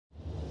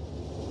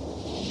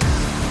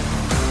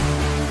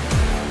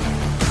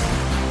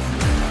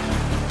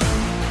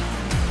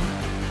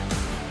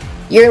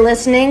You're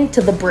listening to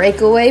the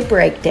Breakaway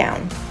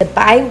Breakdown, the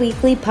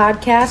bi-weekly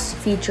podcast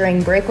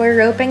featuring breakaway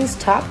roping's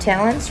top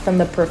talents from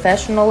the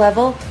professional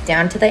level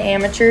down to the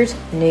amateurs,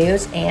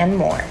 news, and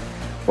more.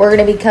 We're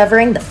going to be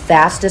covering the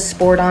fastest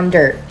sport on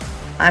dirt.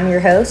 I'm your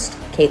host,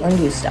 Caitlin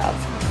Gustav.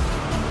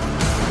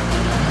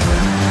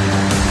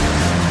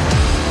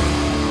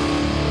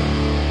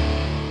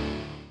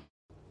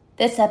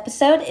 This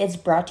episode is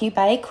brought to you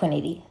by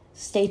Equinity.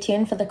 Stay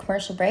tuned for the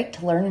commercial break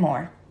to learn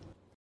more.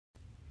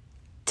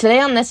 Today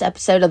on this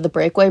episode of the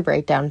Breakaway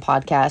Breakdown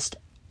podcast,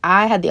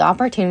 I had the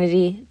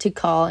opportunity to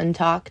call and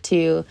talk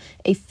to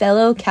a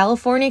fellow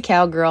California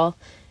cowgirl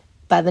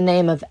by the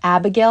name of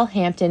Abigayle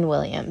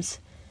Hampton-Williams.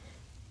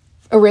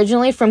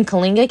 Originally from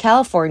Coalinga,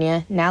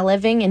 California, now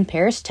living in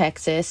Paris,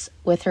 Texas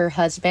with her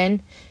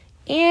husband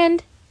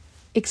and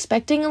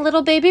expecting a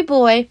little baby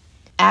boy,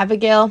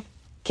 Abigayle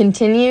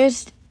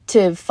continues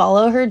to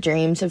follow her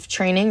dreams of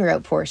training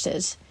rope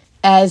horses.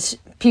 As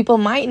people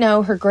might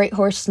know, her great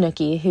horse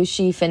Snooki, who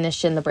she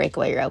finished in the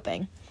breakaway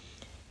roping.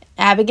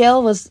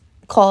 Abigayle was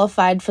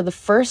qualified for the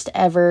first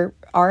ever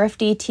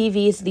RFD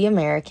TV's The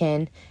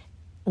American,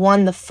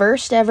 won the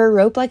first ever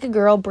Rope Like a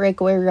Girl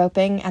breakaway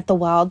roping at the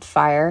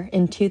Wildfire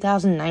in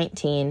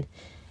 2019,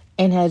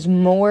 and has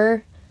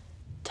more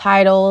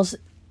titles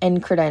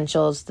and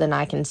credentials than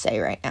I can say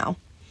right now.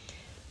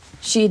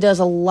 She does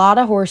a lot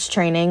of horse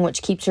training,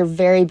 which keeps her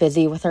very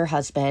busy with her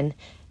husband,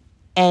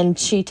 and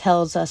she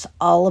tells us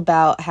all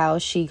about how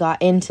she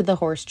got into the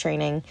horse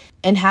training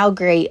and how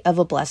great of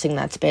a blessing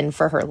that's been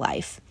for her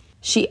life.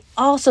 She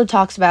also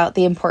talks about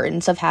the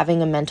importance of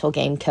having a mental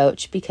game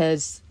coach,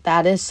 because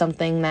that is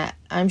something that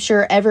I'm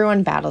sure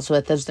everyone battles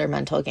with, is their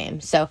mental game.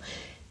 So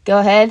go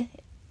ahead,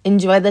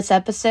 enjoy this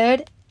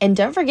episode, and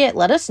don't forget,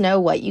 let us know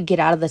what you get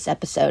out of this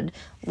episode.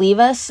 Leave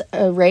us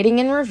a rating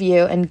and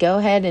review, and go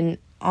ahead and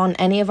on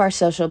any of our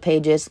social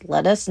pages,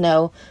 let us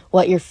know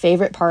what your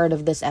favorite part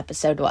of this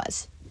episode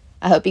was.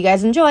 I hope you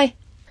guys enjoy.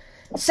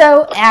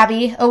 So,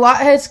 Abby, a lot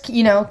has,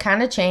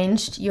 kind of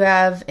changed. You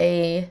have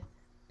a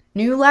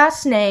new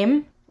last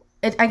name.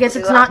 I guess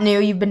it's not new.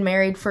 You've been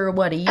married for,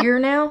 a year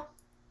now?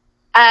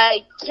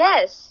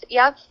 Yes.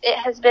 Yep. It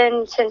has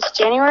been since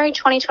January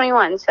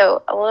 2021,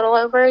 so a little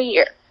over a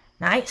year.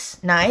 Nice.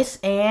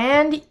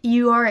 And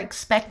you are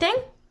expecting?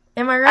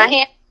 Am I right? I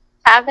am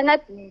having a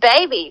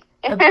baby.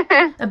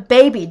 a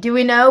baby. Do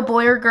we know,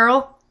 boy or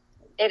girl?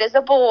 It is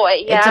a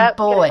boy. It's a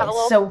boy.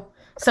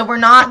 So we're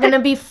not going to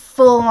be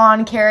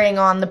full-on carrying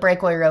on the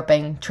breakaway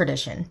roping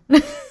tradition.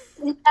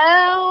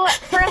 No,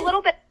 for a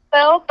little bit,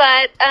 though,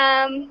 but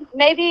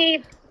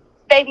maybe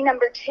baby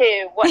number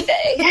 2 one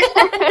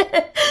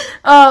day.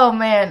 Oh,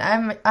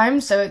 man, I'm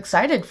so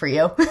excited for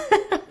you.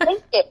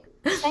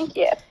 Thank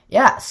you.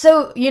 Yeah,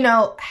 so,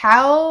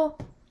 how...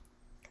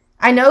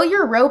 I know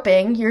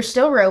you're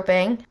still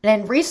roping,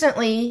 and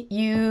recently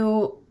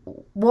you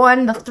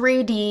won the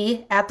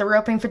 3D at the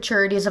Roping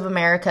Futurities of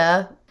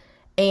America,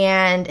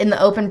 and in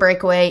the open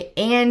breakaway,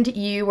 and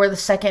you were the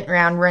second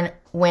round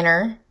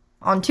winner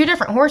on 2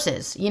 different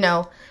horses. It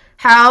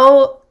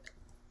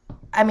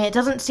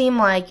doesn't seem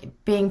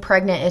like being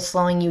pregnant is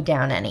slowing you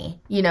down any.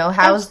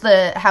 How's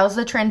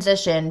the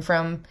transition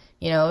from,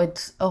 I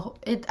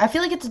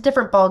feel like it's a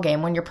different ball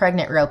game when you're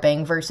pregnant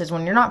roping versus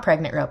when you're not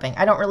pregnant roping.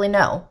 I don't really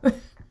know.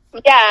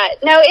 Yeah,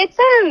 no,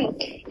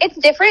 it's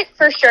different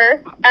for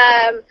sure.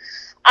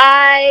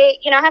 I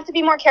have to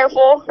be more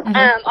careful.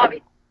 Mm-hmm.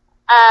 Obviously,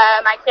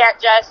 I can't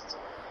just,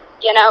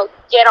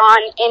 get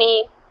on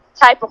any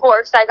type of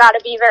horse. I got to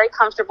be very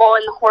comfortable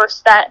in the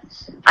horse that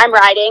I'm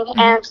riding. Mm-hmm.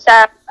 And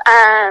so,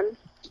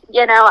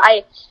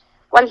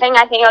 one thing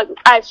I think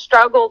I've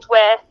struggled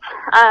with,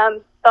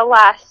 the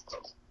last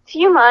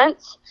few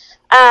months,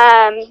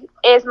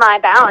 is my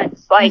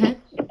balance.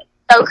 Mm-hmm.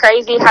 So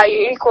crazy how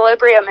your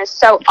equilibrium is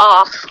so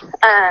off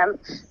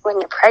when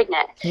you're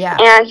pregnant. Yeah.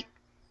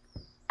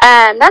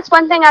 And that's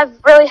one thing I've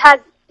really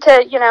had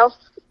to,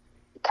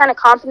 kind of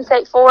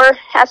compensate for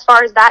as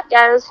far as that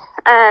goes.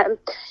 And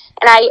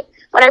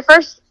when I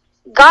first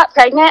got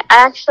pregnant,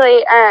 I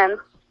actually, I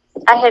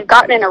had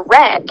gotten in a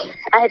wreck.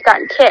 I had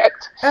gotten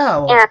kicked.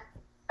 Oh. And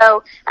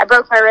so I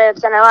broke my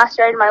ribs and I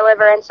lacerated my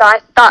liver. And so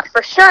I thought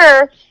for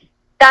sure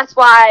that's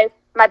why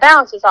my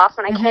balance was off.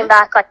 When I came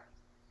back,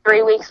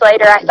 3 weeks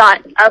later, I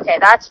thought, okay,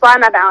 that's why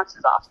my balance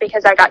is off,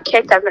 because I got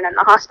kicked. I've been in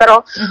the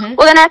hospital. Mm-hmm.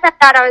 Well, then I found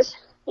out I was,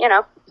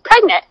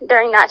 pregnant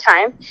during that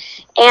time.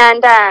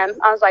 And I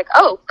was like,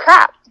 oh,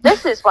 crap,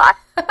 this is why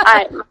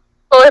my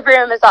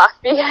equilibrium is off,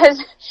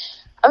 because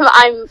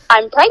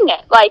I'm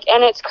pregnant.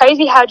 And it's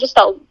crazy how just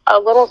a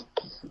little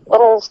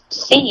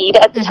seed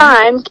at the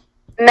time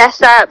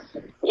mess up,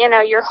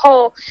 your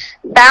whole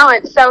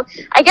balance. So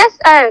I guess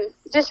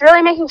just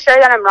really making sure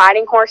that I'm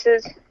riding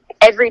horses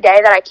every day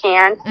that I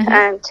can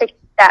to keep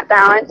that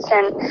balance,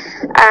 and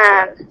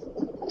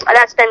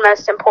that's been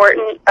most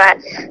important. But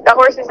the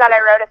horses that I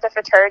rode at the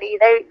fraternity,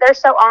 they're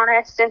so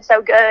honest and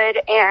so good,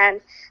 and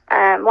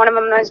one of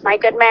them was my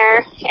good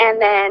mare,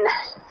 and then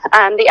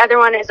the other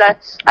one is a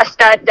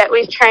stud that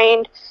we've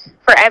trained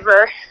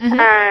forever,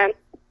 and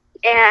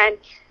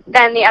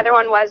then the other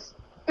one was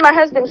my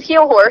husband's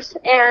heel horse,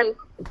 and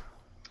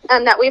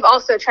that we've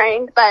also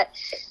trained, but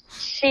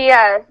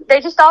they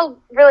just all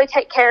really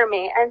take care of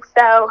me. And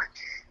so,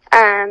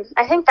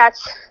 I think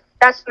that's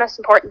the most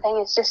important thing,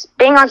 is just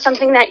being on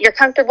something that you're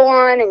comfortable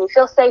on and you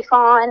feel safe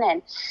on,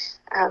 and,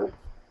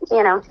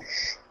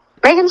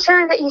 making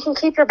sure that you can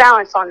keep your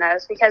balance on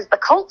those, because the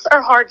colts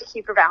are hard to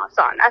keep your balance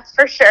on. That's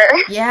for sure.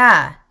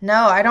 Yeah.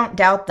 No, I don't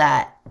doubt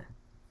that.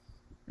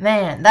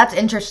 Man, that's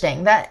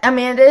interesting.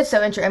 It is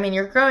so interesting.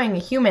 You're growing a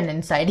human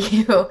inside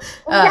you.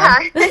 Yeah.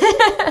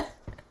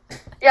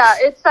 Yeah,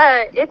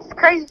 it's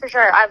crazy for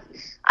sure.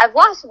 I've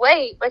lost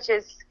weight, which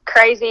is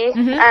crazy,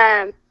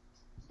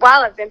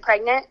 while I've been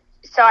pregnant.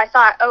 So I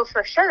thought, oh,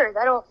 for sure,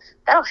 that'll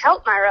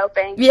help my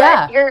roping.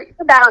 Yeah. But your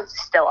balance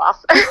is still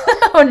off.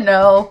 Oh,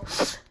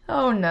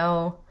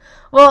 no.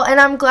 Well, and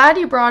I'm glad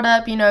you brought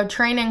up,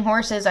 training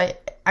horses.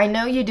 I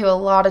know you do a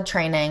lot of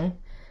training.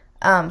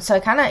 So I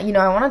kind of,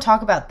 I want to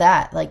talk about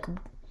that. Like,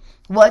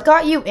 what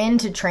got you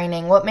into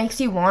training? What makes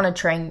you want to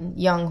train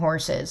young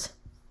horses?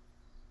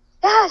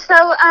 Yeah,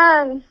 so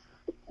I've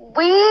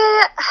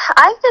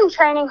been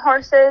training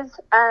horses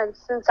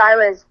since I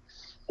was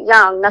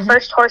young. The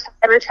first horse I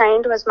ever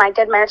trained was my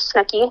good mare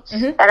Snooky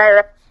that I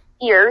rode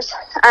years,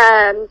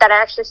 that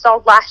I actually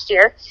sold last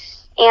year.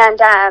 And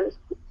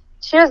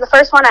she was the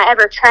first one I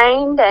ever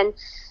trained. And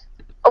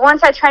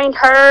once I trained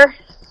her,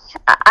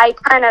 I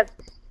kind of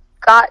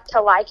got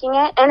to liking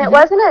it. And it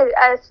wasn't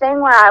a thing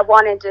where I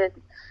wanted to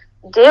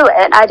do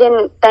it. I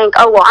didn't think,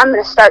 oh, well, I'm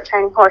going to start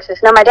training horses.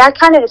 No, my dad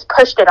kind of just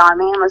pushed it on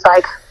me and was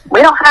like,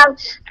 we don't have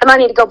the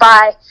money to go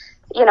buy,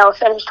 a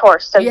finished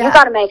horse. So you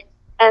got to make it.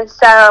 And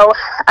so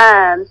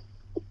I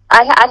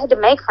had to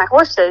make my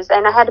horses,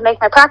 and I had to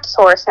make my practice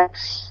horse, and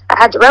I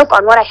had to rope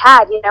on what I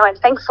had, and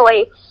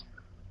thankfully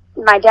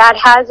my dad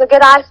has a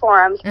good eye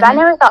for him, because I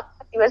never thought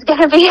he was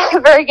going to be a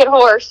very good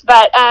horse.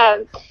 But,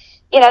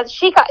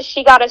 she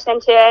got us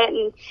into it.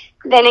 And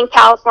then in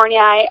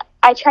California,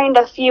 I trained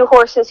a few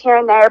horses here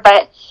and there,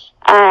 but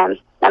I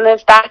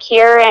moved back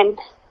here, and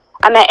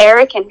I met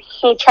Eric, and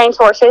he trains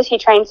horses. He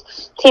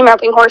trains team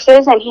roping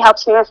horses, and he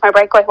helps me with my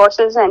breakaway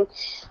horses and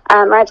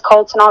rides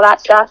colts and all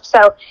that stuff.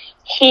 So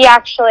he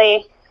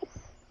actually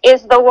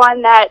is the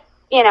one that,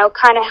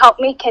 kind of helped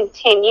me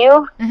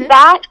continue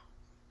that.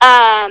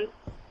 I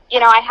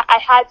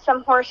had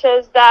some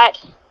horses that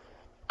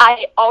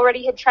I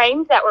already had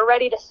trained that were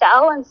ready to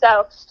sell, and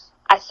so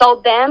I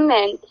sold them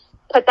and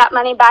put that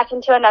money back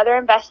into another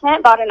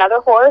investment, bought another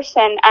horse,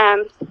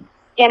 and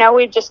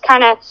we just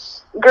kind of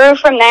grew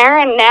from there.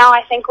 And now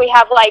I think we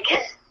have like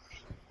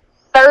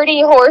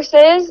 30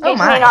 horses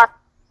between our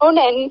own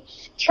and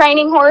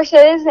training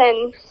horses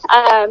and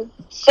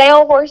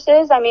sale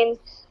horses.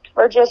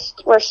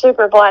 We're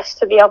super blessed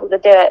to be able to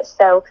do it.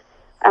 So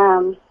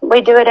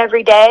we do it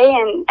every day.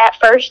 And at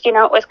first, it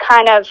was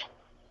kind of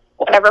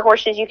whatever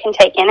horses you can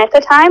take in at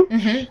the time.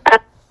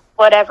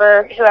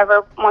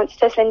 Whoever wants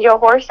to send you a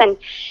horse, and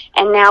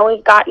now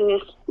we've gotten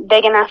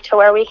big enough to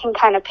where we can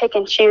kind of pick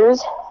and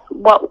choose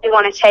what we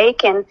want to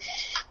take. And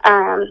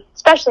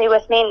especially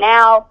with me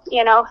now,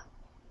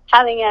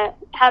 having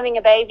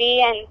a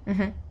baby,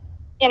 and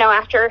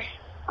after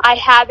I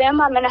have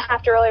him, I'm going to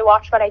have to really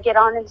watch what I get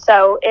on. And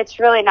so it's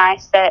really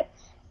nice that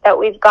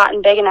we've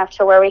gotten big enough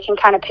to where we can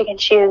kind of pick and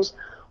choose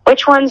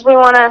which ones we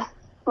want to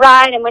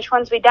ride and which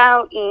ones we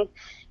don't. And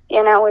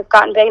we've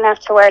gotten big enough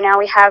to where now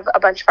we have a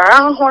bunch of our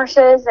own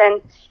horses,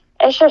 and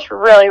it's just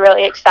really,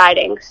 really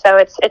exciting. So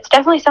it's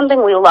definitely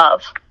something we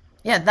love.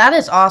 Yeah, that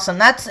is awesome.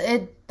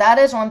 That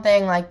is one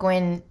thing, like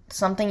when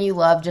something you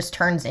love just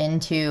turns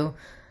into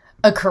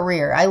a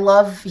career. I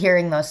love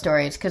hearing those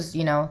stories, because,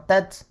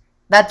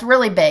 that's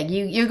really big.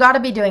 You got to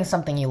be doing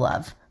something you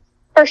love.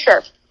 For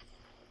sure.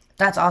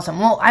 That's awesome.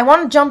 Well, I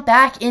want to jump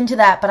back into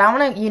that, but I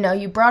want to,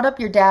 you brought up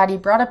your dad, you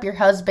brought up your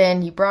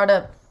husband, you brought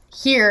up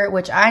here,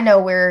 which I know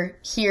where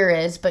here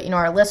is, but,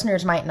 our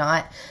listeners might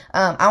not.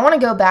 I want to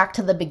go back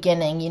to the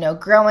beginning,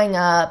 growing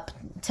up.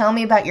 Tell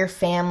me about your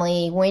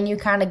family, when you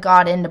kind of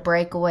got into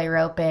breakaway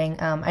roping.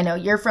 I know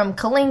you're from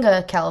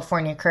Coalinga,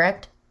 California,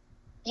 correct?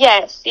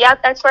 Yes.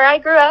 Yep. That's where I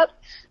grew up.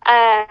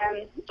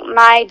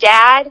 My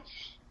dad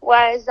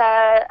was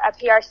a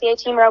PRCA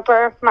team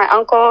roper. My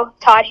uncle,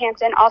 Todd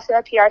Hampton, also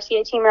a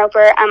PRCA team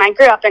roper. I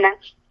grew up in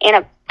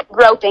a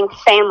roping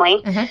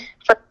family,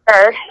 for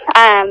sure.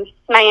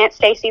 My Aunt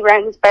Stacy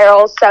runs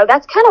barrels, so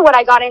that's kind of what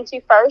I got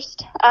into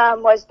first,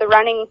 was the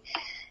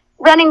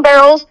running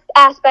barrels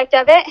aspect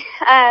of it.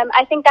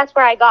 I think that's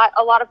where I got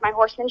a lot of my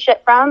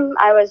horsemanship from.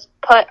 I was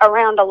put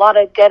around a lot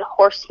of good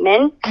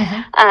horsemen.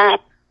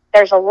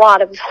 There's a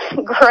lot of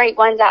great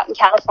ones out in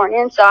California,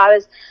 and so I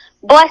was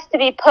blessed to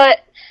be put,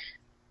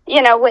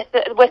 with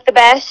the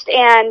best,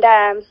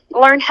 and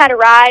learned how to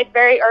ride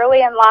very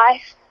early in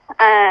life.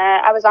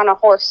 I was on a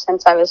horse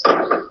since I was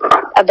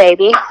a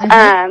baby.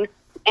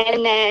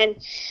 And then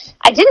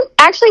I didn't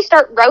actually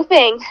start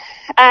roping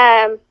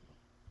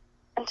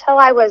until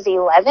I was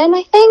 11,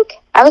 I think.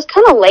 I was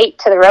kind of late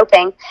to the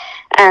roping.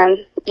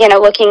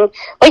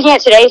 Looking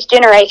at today's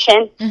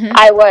generation,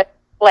 I was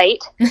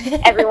late.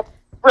 Everyone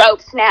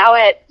ropes now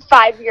at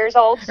 5 years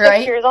old,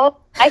 6 years old.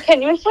 I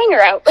couldn't even swing a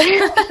rope.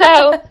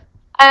 So,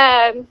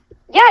 I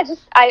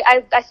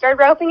started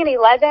roping at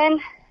 11.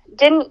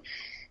 Didn't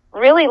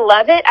really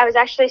love it. I was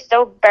actually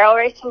still barrel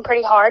racing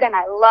pretty hard, and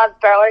I loved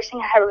barrel racing.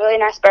 I had a really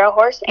nice barrel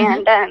horse,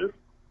 and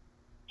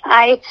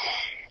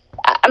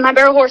my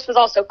barrel horse was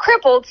also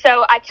crippled,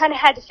 so I kind of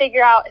had to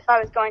figure out if I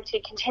was going to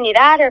continue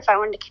that or if I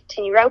wanted to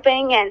continue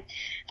roping.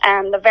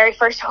 And the very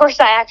first horse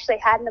I actually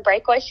had in the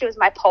breakaway, she was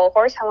my pole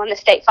horse. I won the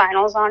state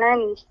finals on her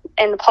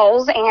in the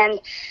poles, and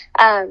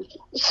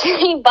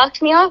she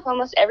bucked me off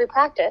almost every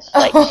practice.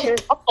 Like, she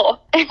was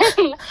awful.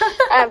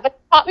 But it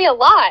taught me a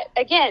lot.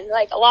 Again,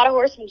 like, a lot of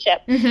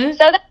horsemanship. So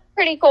that's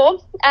pretty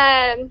cool.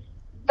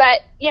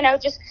 But,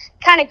 just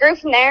kind of grew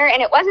from there,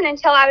 and it wasn't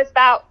until I was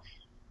about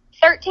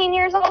 14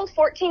 years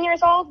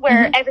old,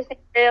 where everything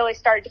really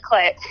started to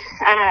click.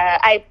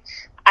 I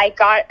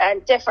got a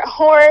different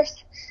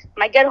horse.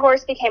 My good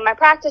horse became my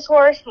practice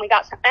horse, and we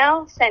got something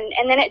else,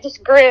 and then it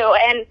just grew.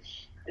 And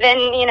then,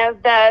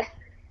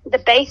 the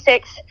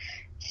basics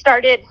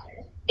started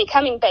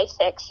becoming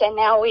basics, and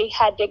now we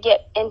had to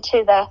get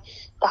into the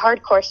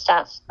hardcore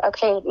stuff.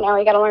 Okay, now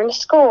we got to learn to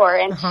score,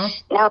 and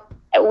now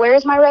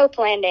where's my rope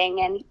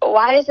landing, and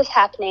why is this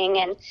happening?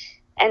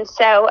 And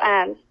so,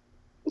 I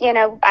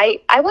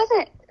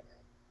wasn't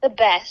the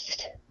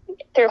best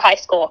through high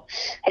school.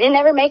 I didn't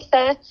ever make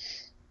the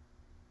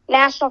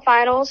national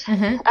finals.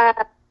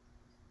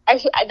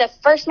 The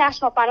first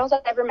national finals I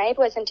ever made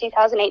was in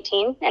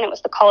 2018, and it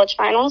was the college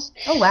finals.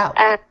 Oh, wow.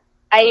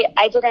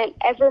 I didn't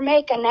ever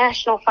make a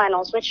national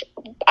finals, which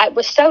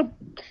was so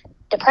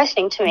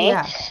depressing to me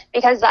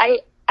because I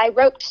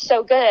roped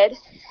so good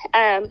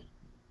at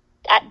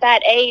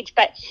that age,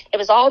 but it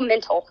was all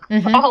mental.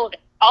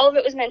 All of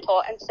it was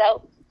mental, and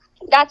so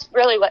that's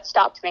really what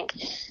stopped me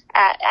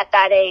at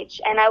that age.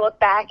 And I look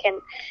back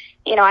and,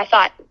 I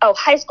thought,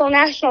 high school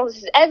nationals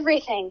is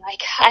everything.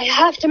 Like, I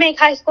have to make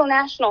high school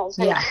nationals.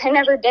 And I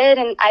never did,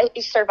 and I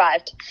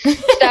survived.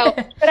 So,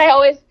 but I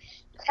always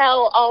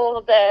tell all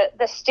of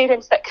the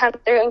students that come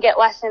through and get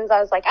lessons, I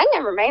was like, I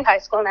never made high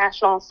school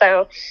nationals.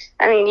 So,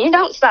 I mean, you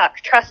don't suck.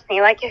 Trust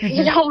me. Like, if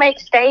you don't make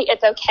state,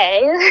 it's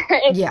okay.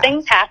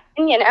 Things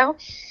happen,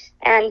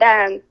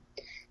 And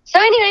so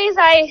anyways,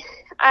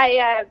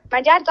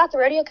 my dad got the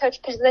rodeo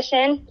coach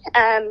position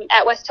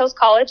at West Hills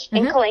College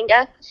in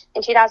Coalinga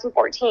in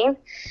 2014.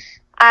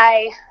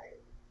 I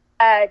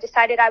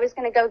decided I was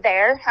going to go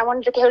there. I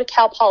wanted to go to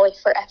Cal Poly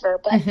forever,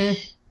 but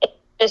it's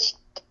just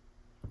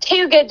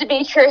too good to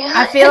be true.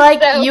 I feel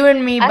like you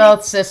and me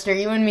both, sister.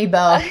 You and me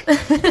both.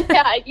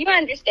 Yeah, you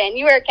understand.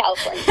 You were a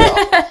California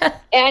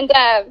girl. And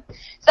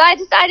so I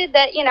decided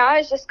that, I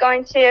was just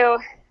going to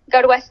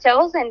go to West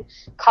Hills, and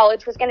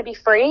college was going to be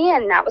free,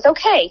 and that was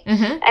okay.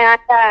 And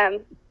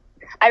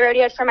I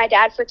rodeoed for my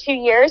dad for 2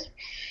 years,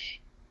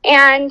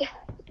 and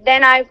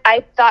then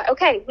I thought,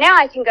 okay, now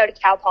I can go to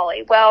Cal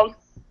Poly. Well,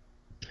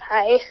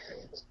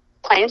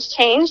 plans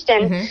changed,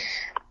 and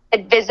I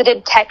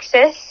visited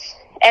Texas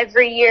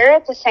every year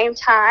at the same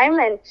time,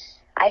 and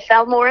I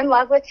fell more in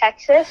love with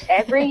Texas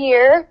every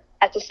year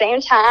at the same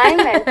time.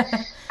 And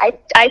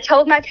I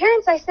told my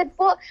parents, I said,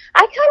 well, I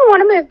kind of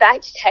want to move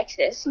back to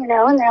Texas, and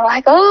they're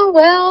like, oh,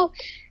 well,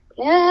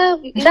 yeah,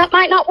 that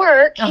might not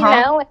work,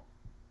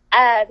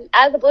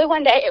 out of the blue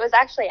one day, it was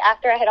actually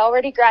after I had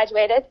already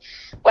graduated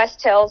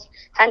West Hills,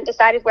 hadn't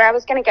decided where I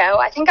was going to go.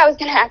 I think I was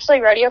going to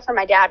actually rodeo for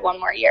my dad one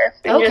more year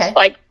and just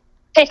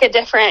take a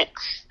different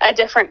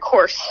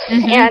course.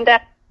 And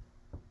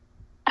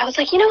I was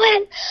like, you know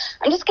what?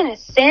 I'm just going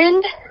to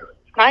send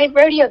my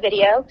rodeo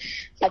video,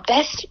 my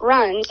best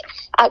runs,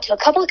 out to a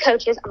couple of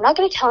coaches. I'm not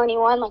going to tell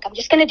anyone. Like, I'm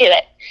just going to do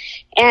it.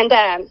 And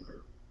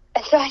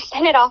so I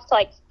sent it off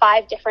to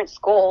 5 different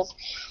schools.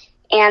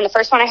 And the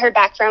first one I heard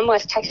back from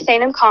was Texas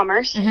A&M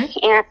Commerce. And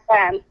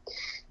I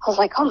was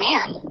like, oh,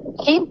 man,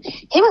 he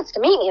wants to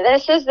meet me.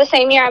 This is the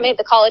same year I made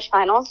the college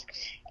finals.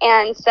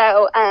 And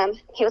so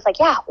he was like,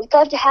 yeah, we'd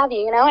love to have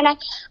you, And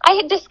I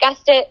had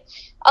discussed it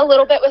a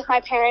little bit with my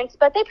parents,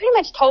 but they pretty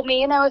much told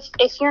me,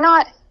 if you're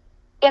not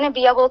going to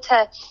be able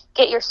to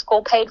get your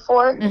school paid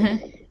for,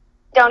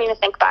 don't even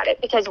think about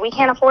it, because we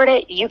can't afford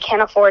it. You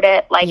can't afford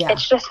it.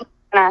 It's just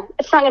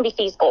it's not going to be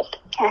feasible.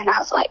 And I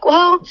was like,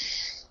 well,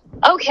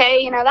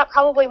 okay, that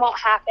probably won't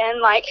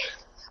happen. Like,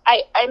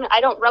 I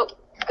don't rope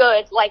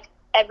good like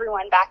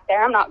everyone back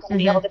there. I'm not going to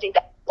be able to do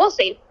that. We'll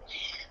see.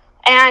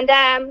 And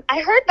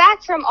I heard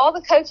back from all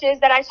the coaches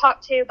that I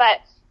talked to, but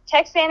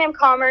Texas A&M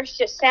Commerce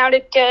just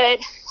sounded good.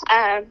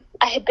 I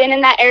had been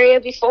in that area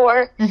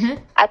before.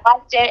 I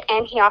liked it,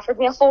 and he offered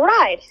me a full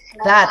ride.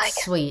 And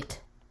that's sweet.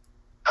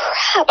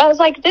 Crap. I was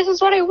like, this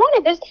is what I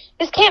wanted.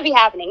 This can't be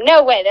happening.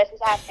 No way this is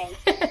happening.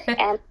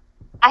 And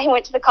I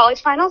went to the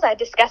college finals. I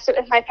discussed it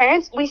with my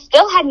parents. We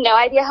still had no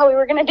idea how we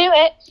were going to do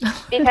it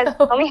because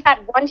we only had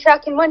one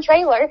truck and one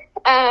trailer.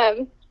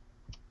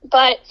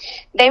 But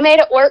they made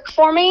it work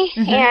for me,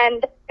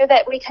 and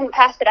that we couldn't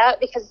pass it up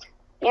because,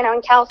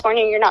 in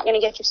California, you're not going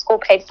to get your school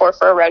paid for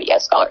a rodeo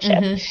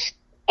scholarship.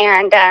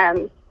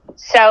 And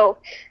so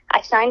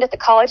I signed at the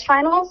college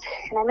finals,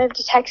 and I moved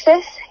to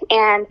Texas,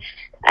 and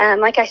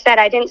like I said,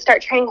 I didn't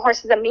start training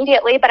horses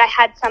immediately, but I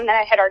had some that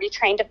I had already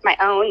trained of my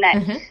own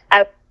that I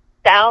would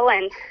sell.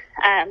 And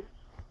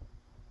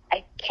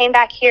I came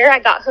back here. I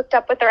got hooked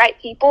up with the right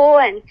people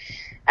and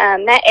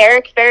met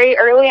Eric very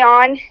early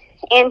on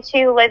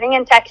into living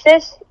in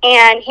Texas.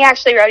 And he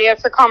actually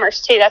rodeoed for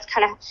Commerce, too. That's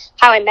kind of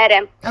how I met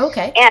him.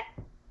 Okay.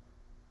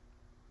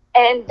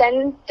 And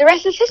then the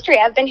rest is history.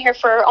 I've been here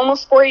for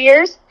almost 4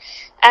 years.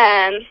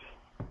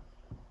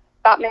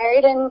 Got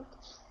married in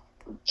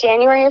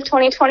January of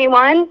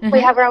 2021.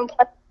 We have our own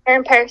place here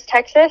in Paris,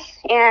 Texas,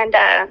 and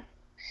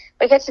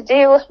we get to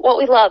do what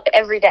we love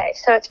every day.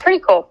 So it's pretty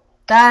cool.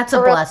 That's a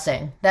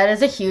blessing. That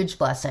is a huge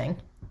blessing.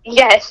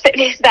 Yes, it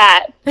is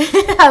that.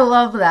 I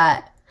love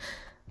that.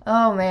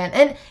 Oh, man.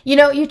 And,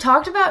 you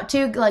talked about,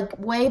 too, like,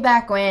 way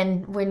back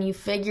when you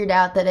figured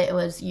out that it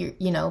was,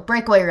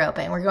 breakaway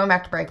roping. We're going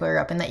back to breakaway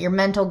roping, that your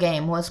mental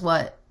game was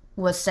what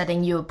was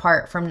setting you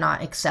apart from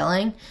not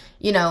excelling.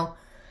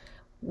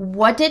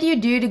 What did you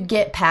do to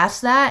get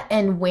past that,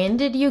 and when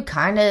did you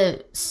kind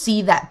of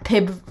see that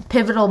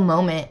pivotal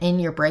moment in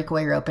your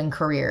breakaway roping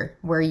career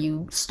where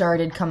you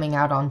started coming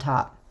out on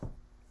top?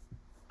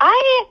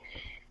 I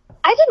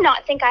did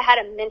not think I had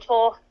a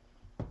mental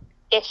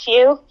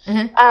issue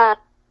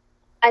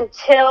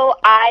until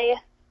I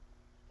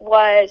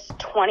was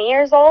 20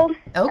 years old,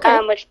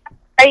 which is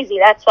crazy.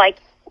 That's like,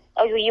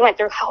 you went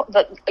through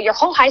your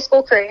whole high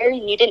school career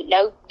and you didn't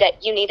know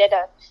that you needed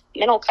a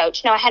mental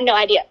coach. No, I had no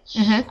idea.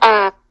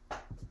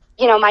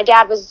 My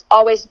dad was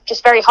always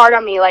just very hard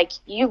on me. Like,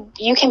 you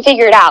can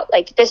figure it out.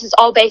 Like, this is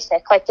all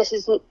basic. Like,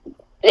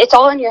 it's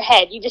all in your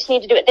head. You just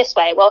need to do it this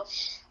way. Well,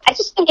 I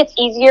just think it's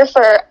easier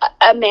for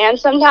a man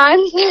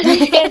sometimes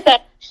than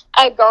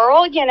a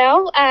girl,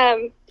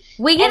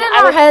 We get in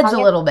our heads a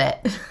little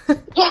bit.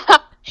 Yeah.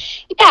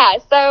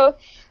 So,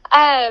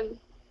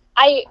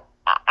 I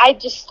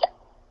just,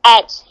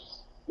 at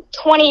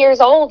 20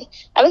 years old,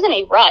 I was in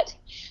a rut.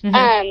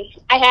 I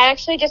had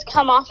actually just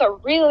come off a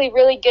really,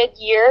 really good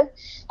year.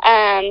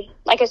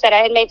 Like I said,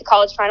 I had made the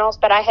college finals,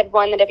 but I had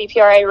won the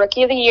WPRA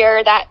Rookie of the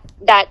Year that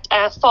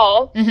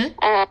fall.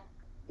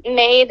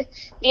 Made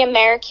the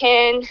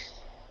American.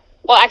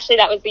 Well, actually,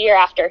 that was the year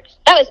after.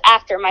 That was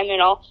after my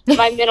mental.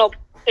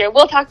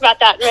 We'll talk about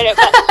that in a minute.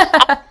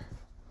 But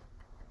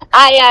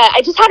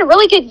I just had a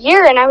really good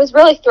year, and I was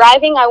really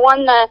thriving. I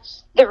won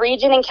the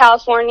region in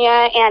California,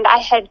 and I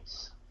had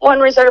won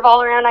reserve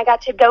all around. I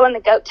got to go in the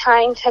goat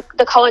tying to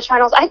the college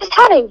finals. I just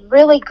had a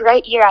really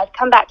great year. I'd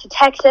come back to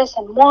Texas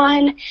and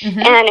won,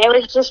 and it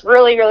was just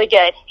really, really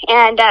good.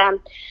 And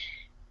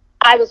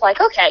I was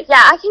like, okay,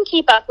 yeah, I can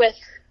keep up with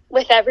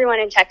everyone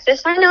in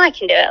Texas. I know I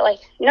can do it. Like,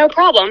 no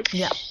problem.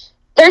 Yeah.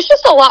 There's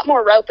just a lot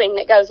more roping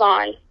that goes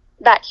on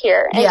back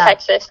here in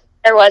Texas than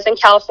there was in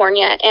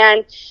California.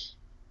 And,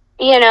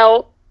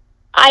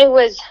 I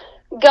was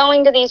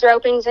going to these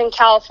ropings in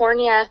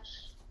California,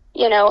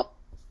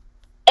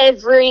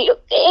 every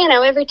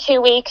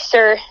 2 weeks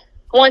or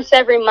once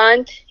every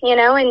month, and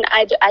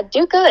I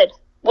do good.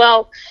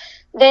 Well,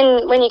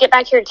 then when you get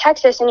back here to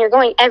Texas and you're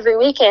going every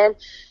weekend,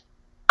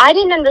 I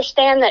didn't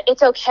understand that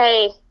it's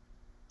okay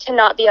to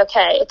not be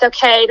okay. It's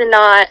okay to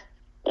not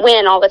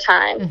win all the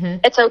time.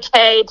 It's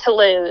okay to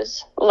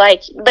lose.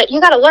 But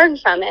you got to learn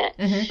from it.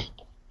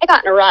 I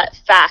got in a rut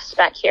fast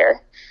back here.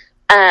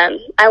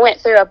 I went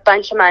through a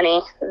bunch of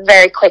money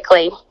very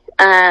quickly.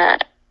 I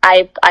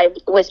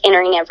was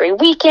entering every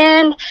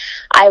weekend.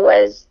 I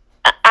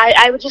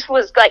just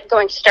was like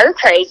going stir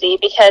crazy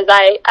because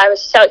I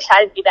was so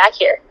excited to be back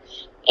here.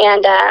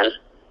 And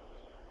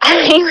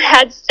I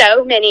had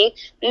so many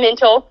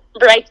mental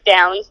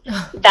breakdowns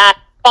that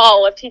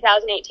fall of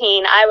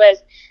 2018. I was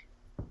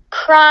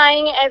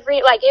crying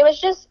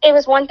it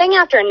was one thing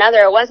after another.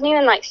 It wasn't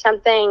even like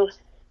something,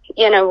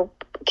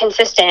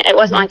 consistent. It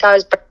wasn't like I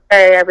was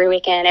every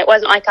weekend. It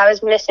wasn't like I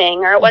was missing,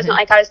 or it wasn't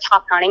like I was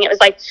top counting. It was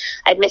like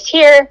I'd miss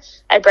here,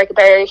 I'd break a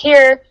barrier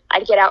here,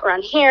 I'd get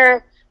outrun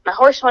here, my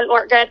horse wouldn't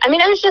work good. I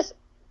mean, it just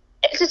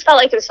felt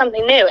like it was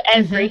something new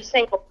every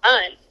single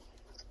run.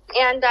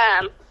 And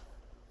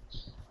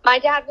my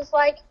dad was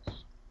like,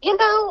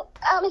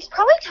 it's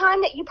probably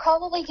time that you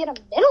probably get a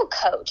mental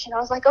coach. And I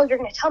was like, oh, you're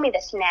going to tell me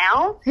this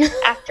now?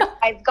 After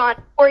I've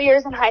gone 4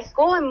 years in high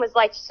school and was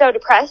like so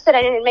depressed that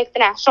I didn't make the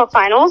national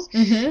finals.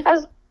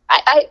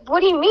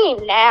 What do you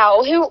mean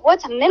now?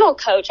 What's a mental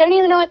coach? I don't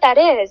even know what that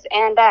is.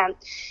 And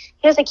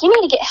he was like, you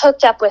need to get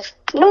hooked up with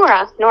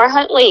Nora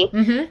Huntley.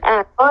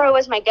 Nora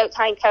was my goat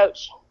tying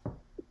coach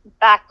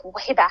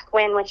way back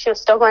when she was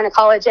still going to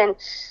college and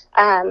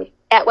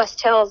at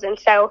West Hills. And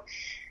so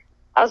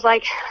I was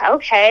like,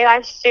 okay,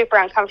 I'm super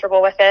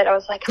uncomfortable with it. I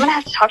was like, I'm going to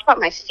have to talk about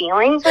my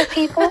feelings with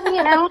people,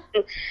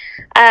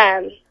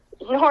 And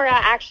Nora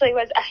actually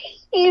was a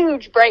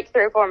huge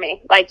breakthrough for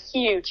me, like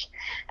huge.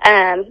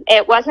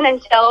 It wasn't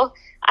until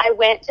I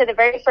went to the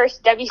very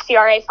first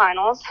WCRA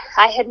finals.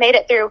 I had made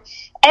it through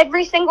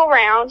every single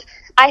round.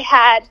 I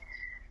had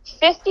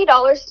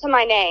 $50 to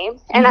my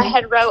name, and I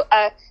had wrote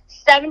a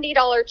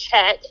 $70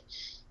 check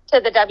to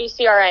the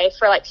WCRA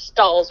for like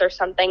stalls or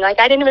something. Like,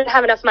 I didn't even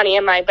have enough money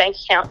in my bank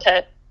account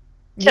to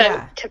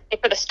to pay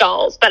for the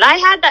stalls. But I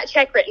had that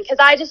check written because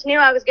I just knew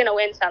I was going to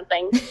win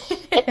something.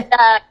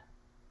 And,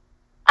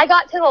 I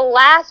got to the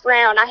last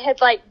round. I had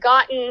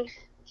gotten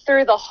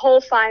through the whole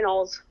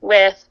finals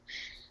with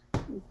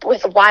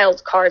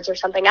wild cards or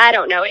something. I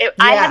don't know.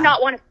 I had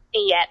not won a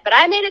penny yet, but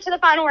I made it to the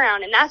final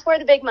round, and that's where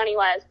the big money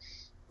was.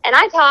 And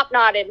I top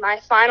knotted my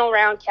final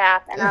round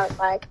cap, and I was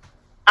like,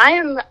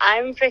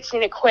 I'm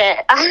fixing to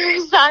quit.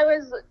 I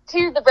was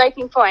to the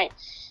breaking point.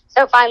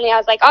 So finally I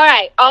was like, all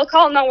right, I'll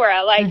call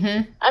Nora.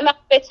 I'm at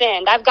wit's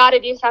end. I've got to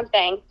do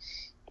something.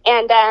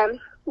 And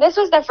this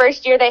was the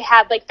first year they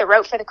had the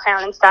rope for the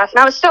crown and stuff. And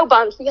I was so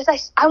bummed because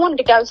I wanted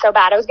to go so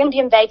bad. I was going to be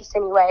in Vegas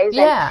anyways.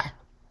 Yeah.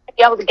 And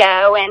be able to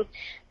go.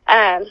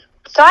 And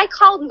so I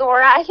called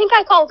Nora. I think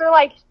I called her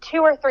 2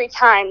 or 3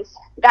 times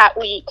that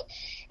week.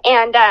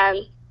 And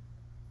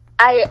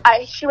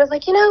she was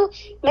like,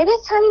 maybe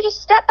it's time to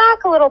just step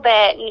back a little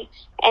bit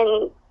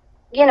and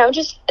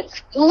just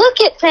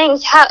look at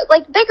things,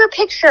 bigger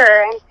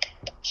picture. And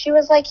she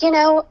was like,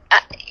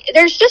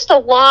 there's just a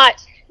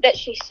lot that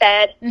she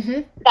said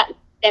that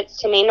made sense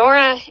to me.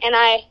 Nora and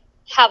I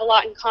have a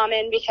lot in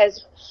common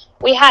because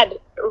we had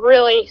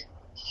really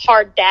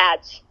hard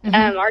dads,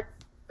 are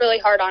really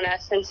hard on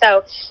us. And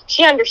so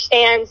she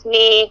understands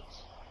me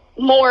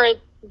more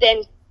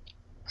than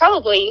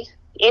probably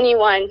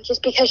anyone,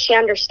 just because she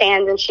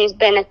understands, and she's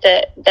been at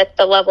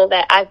the level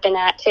that I've been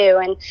at too.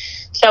 And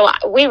so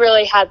we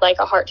really had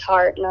a heart to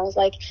heart. And I was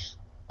like,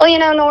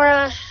 well,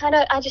 Nora,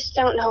 I just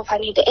don't know if I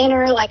need to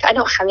enter. I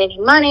don't have any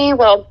money.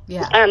 Well,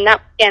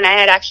 that weekend I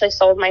had actually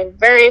sold my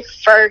very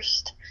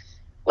first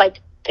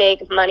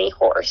big money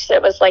horse.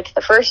 It was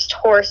the first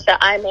horse that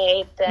I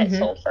made that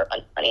sold for a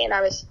bunch of money, and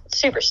I was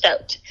super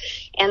stoked.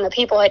 And the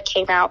people had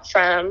came out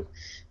from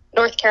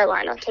North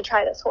Carolina to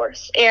try this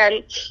horse,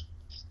 and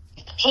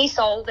he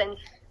sold, and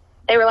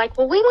they were like,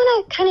 well, we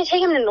want to kind of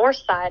take him to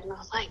Northside. And I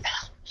was like,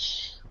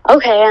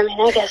 okay,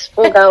 I guess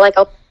we'll go. I'll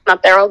come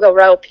up there, I'll go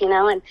rope,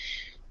 and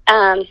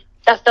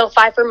the Phil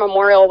Pfeiffer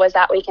Memorial was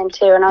that weekend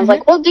too. And I was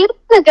like, well, do you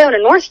want to go to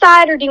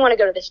Northside, or do you want to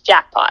go to this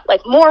jackpot?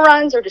 More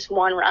runs or just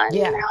one run?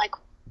 Yeah. And they're like,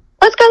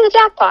 let's go to the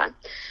jackpot.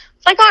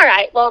 It's all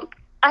right, well,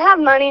 I have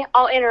money,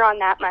 I'll enter on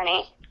that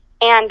money.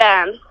 And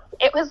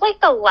it was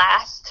the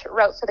last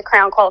rope for the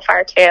crown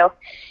qualifier too.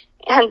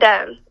 And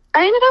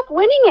I ended up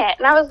winning it,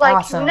 and I was like,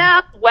 awesome.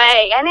 No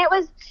way. And it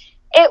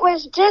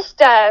was just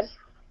that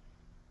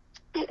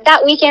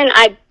weekend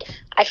I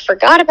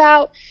forgot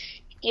about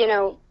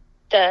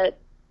the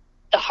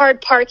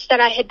hard parts that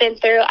I had been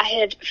through. I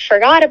had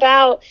forgot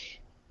about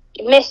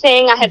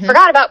missing. I had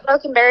forgot about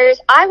broken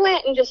barriers. I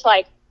went and just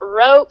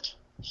roped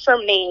for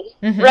me.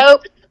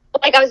 Roped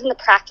I was in the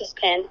practice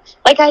pen.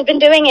 I've been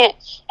doing it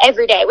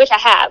every day, which I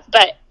have,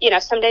 but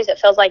some days it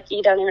feels like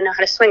you don't even know how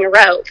to swing a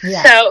rope.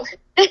 Yeah. So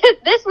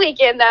this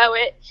weekend though,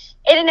 it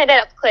ended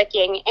up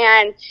clicking,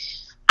 and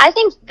I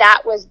think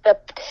that was the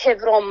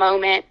pivotal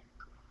moment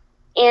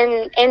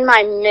in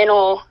my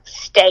mental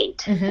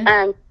state.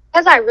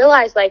 Because I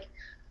realized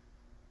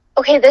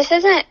okay, this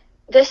isn't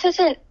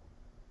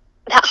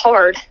that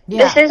hard.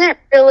 Yeah. This isn't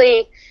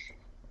really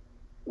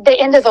the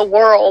end of the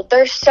world.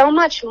 There's so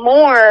much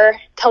more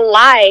to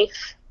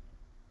life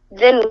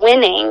than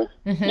winning,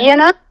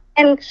 and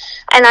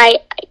I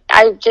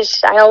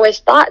always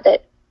thought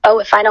that,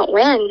 if I don't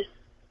win,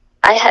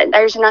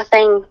 there's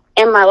nothing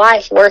in my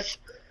life worth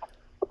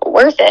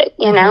it,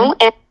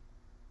 and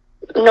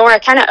Nora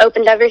kind of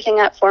opened everything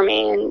up for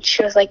me, and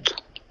she was like,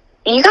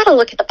 you got to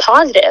look at the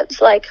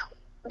positives.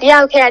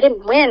 Yeah, okay, I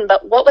didn't win,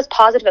 but what was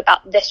positive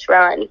about this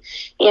run?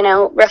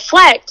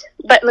 Reflect,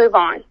 but move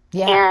on.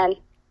 Yeah. And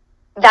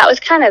that was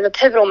kind of the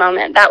pivotal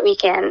moment that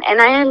weekend.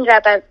 And I ended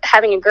up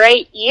having a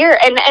great year.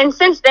 And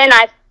since then,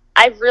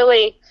 I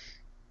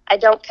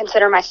don't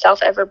consider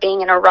myself ever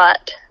being in a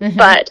rut.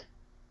 But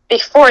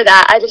before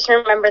that, I just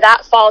remember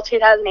that fall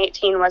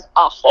 2018 was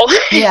awful.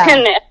 Yeah.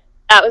 And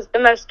that was the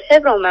most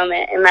pivotal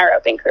moment in my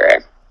roping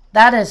career.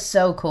 That is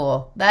so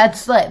cool.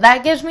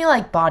 That gives me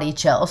body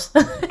chills.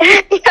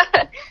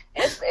 Yeah,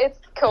 it's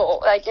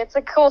cool. It's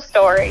a cool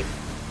story.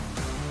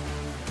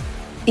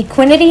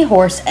 Equinety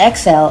Horse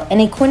XL and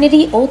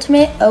Equinety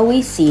Ultimate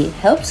OEC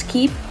helps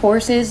keep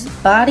horses'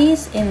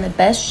 bodies in the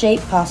best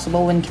shape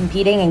possible when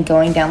competing and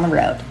going down the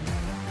road.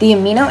 The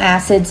amino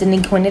acids in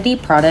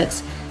Equinety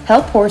products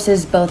help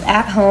horses both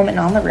at home and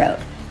on the road.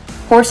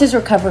 Horses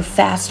recover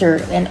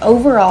faster and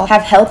overall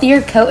have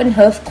healthier coat and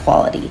hoof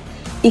quality.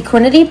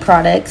 Equinety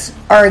products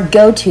are a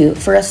go-to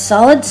for a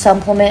solid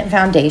supplement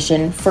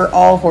foundation for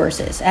all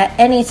horses at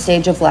any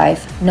stage of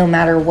life, no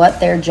matter what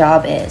their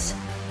job is.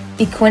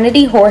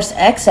 Equinety Horse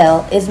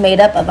XL is made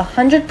up of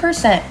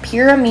 100%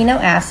 pure amino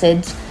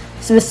acids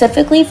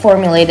specifically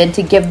formulated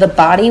to give the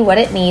body what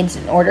it needs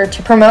in order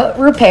to promote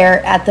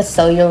repair at the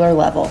cellular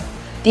level.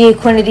 The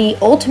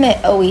Equinety Ultimate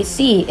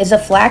OEC is a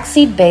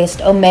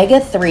flaxseed-based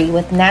omega-3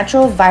 with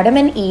natural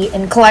vitamin E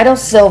and colloidal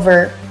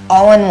silver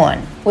all in one,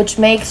 which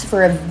makes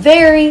for a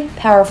very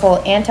powerful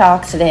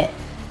antioxidant,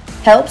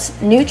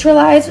 helps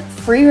neutralize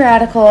free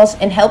radicals,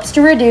 and helps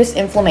to reduce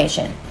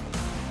inflammation.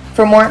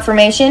 For more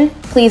information,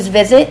 please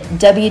visit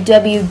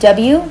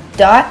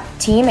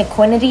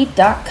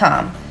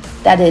www.teamequinity.com.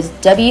 That is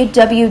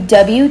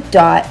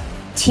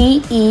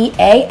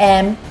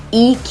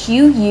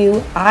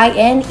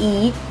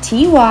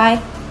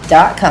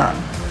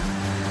www.teamequinety.com.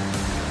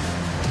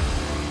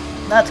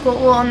 That's cool.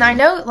 Well, and I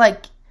know,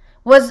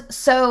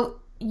 so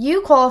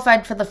you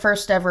qualified for the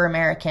first ever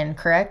American,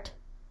 correct?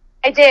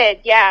 I did,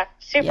 yeah.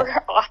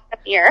 Super awesome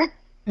year.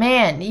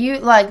 Man, you,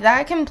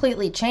 that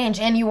completely changed.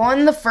 And you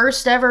won the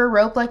first ever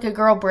Rope Like a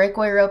Girl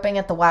breakaway roping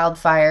at the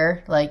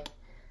Wildfire.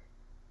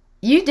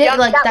 You did,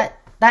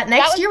 that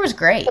next year was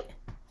great.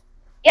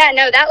 Yeah,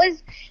 no, that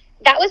was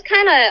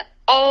kind of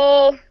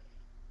all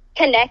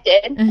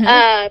connected.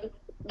 Mm-hmm.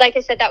 Like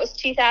I said, that was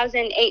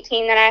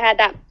 2018 that I had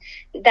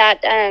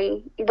that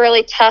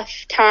really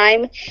tough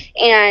time.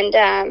 And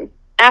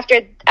after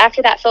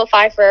that Phil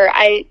Pfeiffer,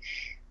 I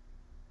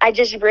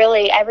just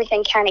really,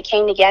 everything kind of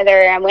came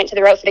together. I went to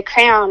the Rope for the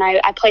Crown.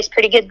 I placed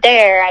pretty good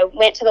there. I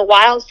went to the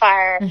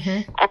Wildfire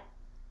mm-hmm.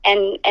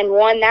 And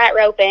won that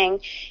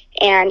roping.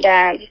 And,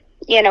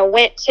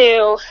 went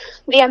to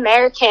the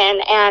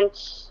American. And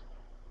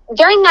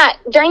during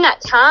that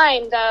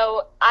time,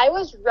 though, I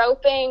was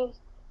roping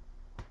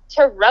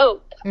to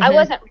rope. Mm-hmm. I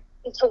wasn't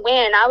roping to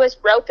win. I was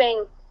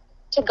roping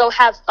to go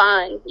have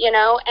fun, and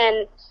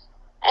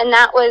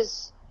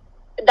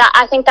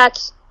I think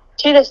that's,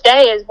 to this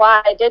day, is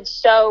why I did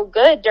so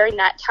good during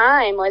that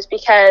time, was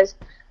because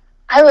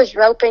I was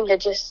roping to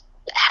just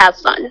have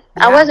fun.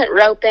 Yeah. I wasn't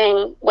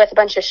roping with a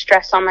bunch of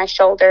stress on my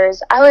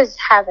shoulders. I was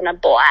having a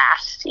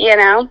blast,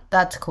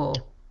 That's cool.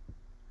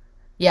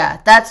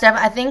 Yeah, that's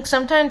definitely, I think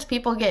sometimes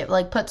people get,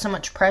 put so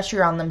much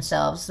pressure on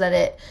themselves that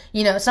it,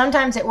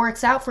 sometimes it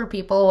works out for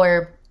people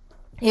where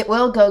it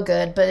will go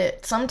good,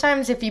 but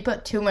sometimes if you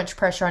put too much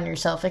pressure on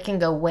yourself, it can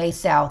go way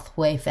south,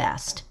 way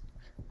fast.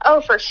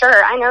 Oh, for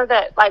sure. I know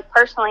that,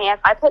 personally,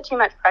 if I put too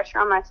much pressure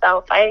on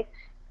myself, I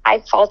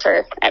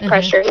falter at mm-hmm.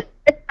 pressure.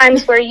 There's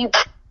times where you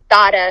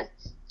gotta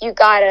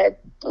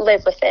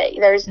live with it.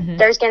 There's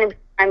going to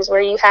be times where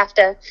you have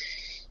to,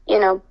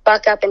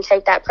 buck up and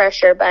take that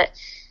pressure. But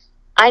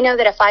I know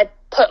that if I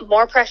put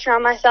more pressure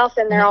on myself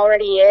than there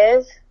already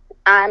is,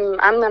 I'm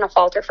going to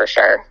falter for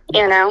sure,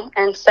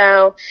 And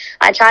so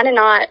I try to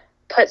not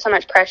put so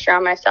much pressure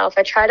on myself.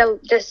 I try to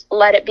just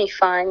let it be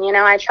fun.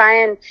 I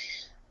try and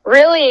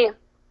really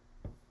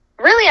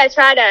I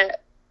try to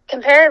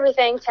compare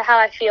everything to how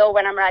I feel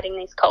when I'm riding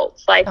these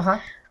colts.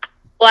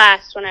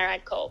 Blast when I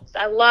ride colts.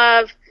 I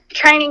love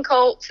training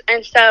colts,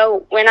 and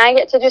so when I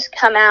get to just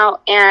come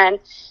out and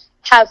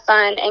have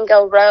fun and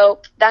go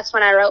rope, that's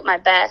when I rope my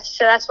best.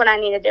 So that's what I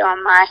need to do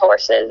on my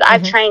horses. Mm-hmm.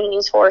 I've trained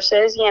these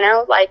horses,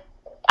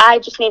 I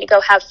just need to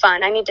go have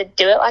fun. I need to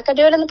do it like I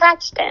do it in the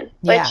practice pen,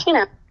 which,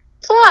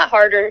 it's a lot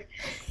harder.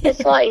 It's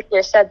a lot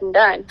easier said than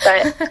done,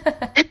 but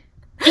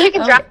you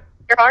can try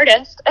your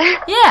hardest.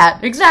 Yeah,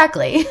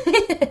 exactly.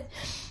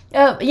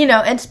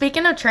 And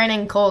speaking of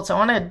training colts, I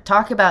want to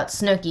talk about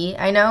Snooki.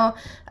 I know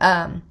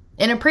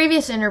in a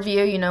previous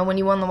interview, when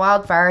you won the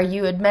Wildfire,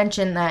 you had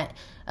mentioned that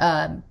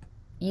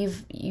you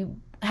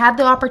had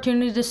the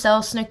opportunity to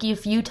sell Snooki a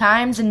few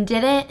times and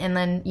didn't, and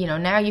then,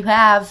 now you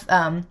have.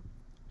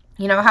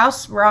 How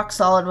rock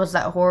solid was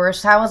that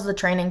horse? How was the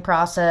training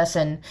process?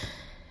 And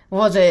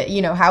was it,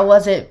 how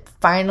was it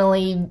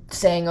finally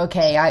saying,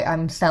 okay,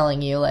 I'm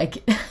selling you? I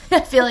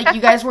feel like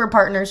you guys were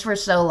partners for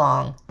so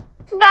long.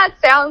 That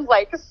sounds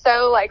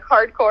so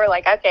hardcore,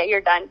 okay,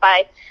 you're done,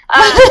 bye.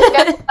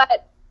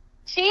 But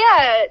she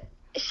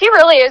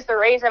really is the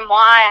reason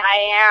why I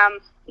am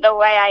the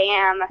way I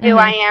am, who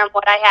I am,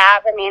 what I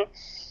have. I mean,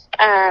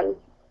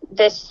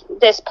 this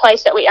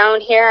place that we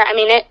own here,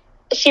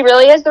 she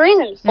really is the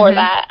reason for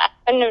that. I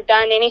couldn't have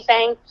done any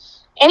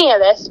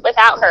of this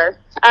without her.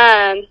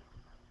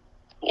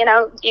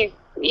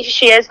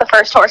 She is the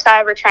first horse I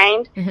ever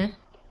trained. Mm-hmm.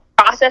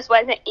 Process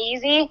wasn't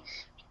easy,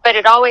 but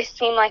it always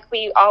seemed like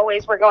we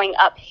always were going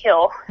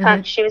uphill.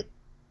 She was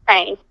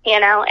trained,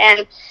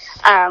 and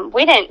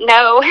we didn't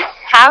know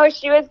how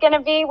she was going to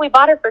be. We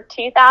bought her for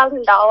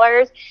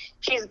 $2,000.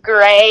 She's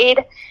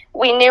grade.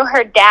 We knew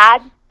her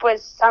dad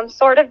was some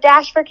sort of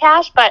dash for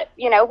cash, but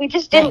we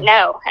just didn't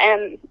know,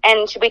 and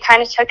we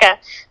kind of took a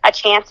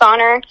chance on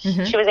her.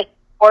 She was a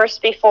horse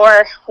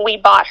before we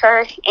bought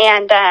her,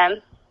 and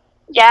I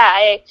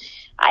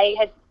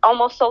had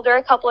almost sold her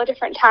a couple of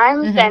different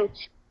times,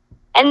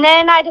 and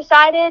then I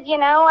decided,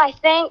 I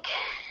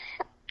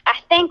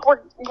think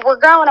we're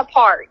growing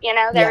apart.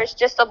 There was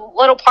just a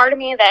little part of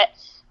me that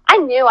I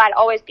knew I'd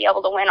always be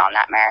able to win on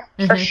that mare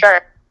for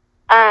sure.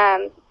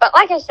 But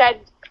like I said,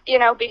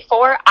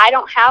 before, I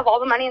don't have all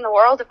the money in the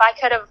world. If I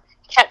could have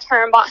kept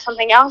her and bought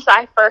something else,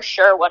 I for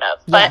sure would have.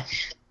 But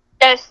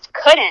just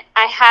couldn't.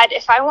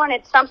 If I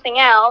wanted something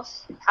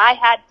else, I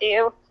had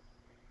to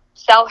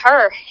sell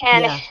her.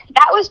 And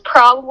that was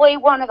probably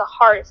one of the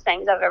hardest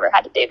things I've ever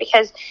had to do,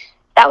 because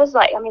that was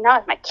that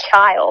was my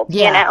child,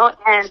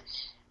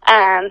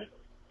 and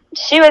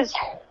she was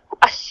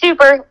a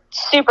super,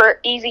 super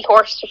easy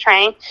horse to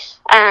train.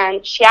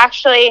 She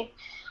actually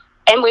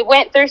and we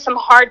went through some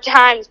hard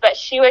times, but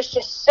she was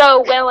just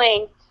so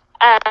willing.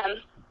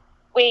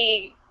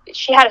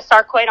 She had a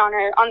sarcoid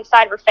on the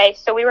side of her face,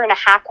 so we were in a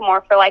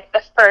hackamore for like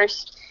the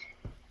first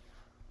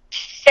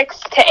 6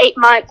 to 8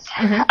 months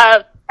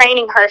of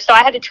training her. So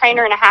I had to train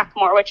her in a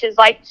hackamore, which is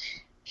like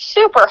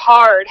super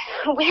hard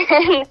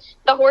when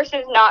the horse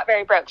is not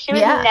very broke. She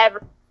was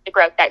never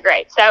broke that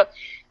great. So,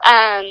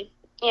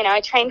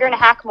 I trained her in a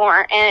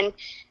hackamore, and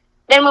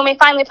then when we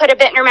finally put a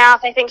bit in her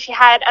mouth, I think she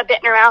had a bit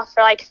in her mouth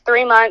for like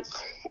 3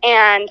 months,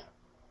 and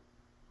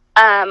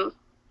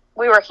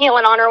we were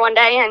healing on her one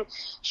day, and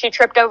she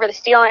tripped over the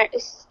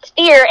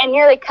steer and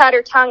nearly cut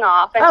her tongue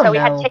off, and we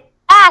had to take her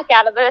back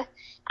out of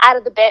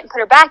the bit and put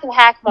her back in the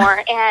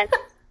hackamore, and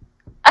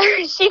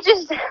she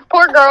just,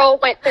 poor girl,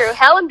 went through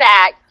hell and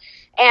back,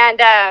 and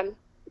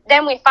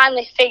then we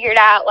finally figured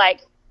out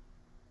like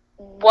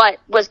what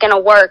was going to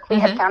work. We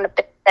had found a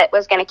bit that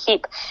was going to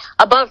keep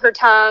above her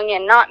tongue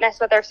and not mess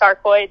with her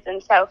sarcoids,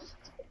 and so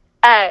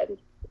that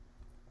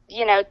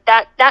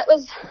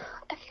was,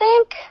 I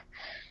think,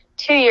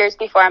 2 years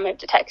before I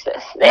moved to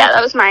Texas. Yeah,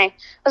 that was my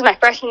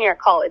freshman year of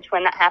college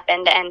when that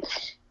happened, and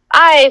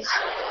I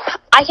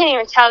can't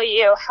even tell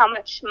you how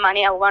much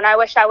money I won. I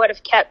wish I would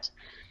have kept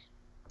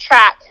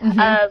track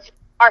of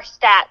our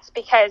stats,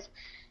 because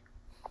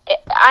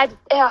I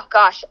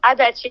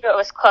bet you it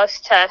was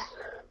close to,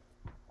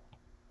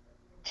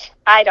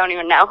 I don't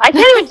even know. I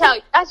can't even tell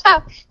you. That's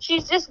how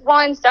she's just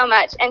won so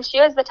much, and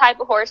she was the type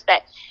of horse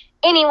that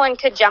anyone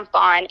could jump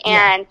on,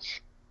 and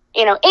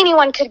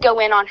anyone could go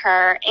in on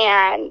her,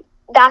 and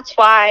that's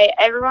why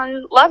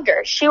everyone loved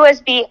her. She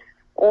was the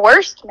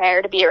worst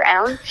mare to be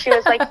around. She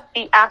was like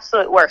the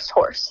absolute worst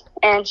horse,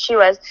 and she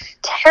was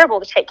terrible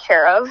to take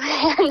care of,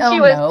 and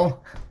she was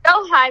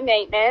so high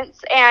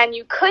maintenance, and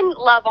you couldn't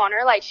love on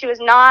her. Like, she was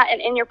not an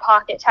in your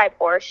pocket type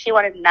horse. She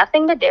wanted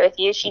nothing to do with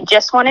you. She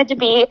just wanted to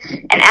be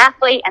an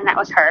athlete, and that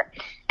was her,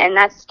 and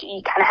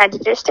you kind of had to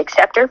just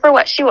accept her for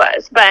what she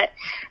was. But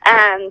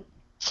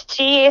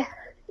she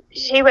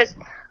was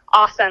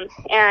awesome,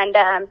 and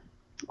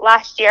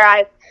last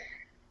year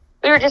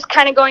we were just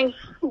kind of going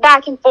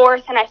back and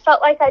forth, and I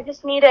felt like I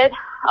just needed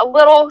a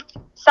little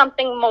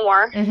something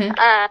more.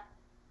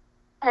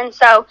 And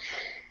so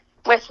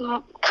with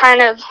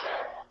kind of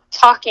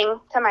talking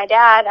to my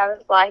dad, I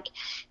was like,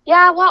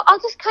 yeah, well, I'll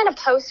just kind of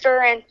post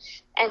her and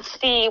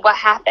see what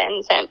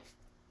happens. And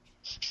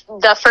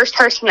the first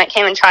person that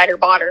came and tried her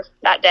bought her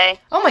that day.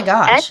 Oh my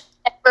gosh. And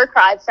I never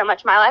cried so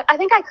much in my life. I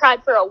think I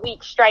cried for a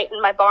week straight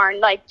in my barn,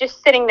 like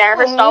just sitting there.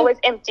 Her stall was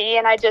empty,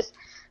 and I just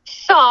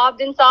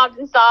sobbed and sobbed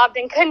and sobbed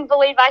and couldn't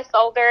believe I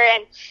sold her.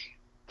 And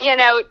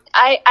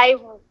I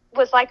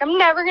was like, I'm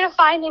never going to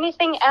find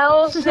anything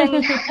else,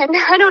 and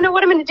I don't know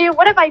what I'm going to do.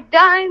 What have I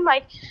done?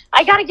 Like,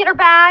 I got to get her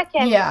back.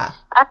 And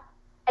I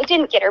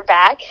didn't get her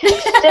back.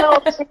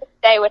 Still to this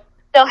day would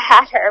still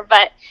had her,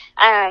 but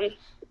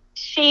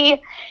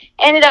she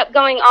ended up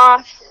going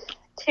off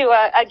to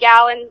a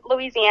gal in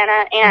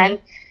Louisiana, and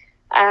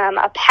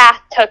a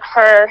path took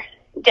her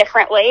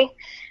differently.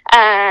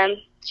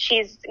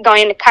 She's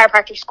going to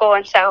chiropractic school,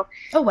 and so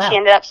she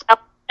ended up selling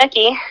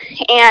Snooki,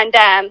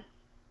 and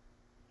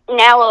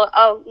now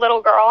a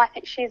little girl, I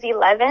think she's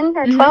 11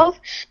 or 12,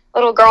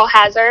 little girl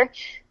has her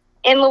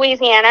in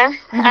Louisiana.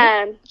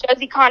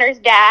 Josie Connor's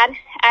dad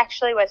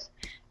actually was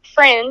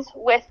friends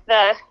with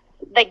the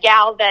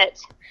gal that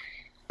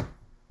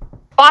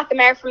bought the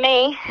mare from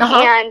me,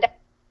 and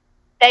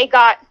they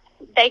got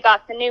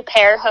the new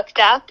pair hooked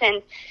up,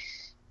 and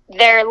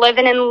they're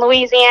living in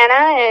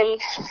Louisiana,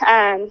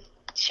 and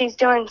she's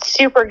doing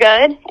super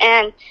good,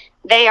 and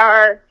they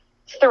are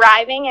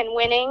thriving and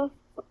winning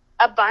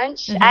a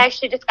bunch. I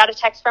actually just got a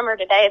text from her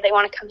today. They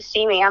want to come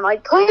see me. I'm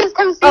like, please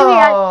come see me.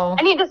 I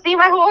need to see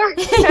my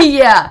horse.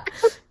 Yeah.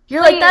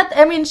 You're like that.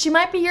 I mean, she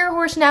might be your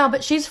horse now,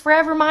 but she's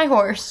forever my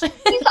horse.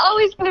 She's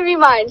always going to be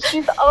mine.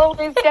 She's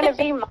always going to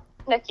be my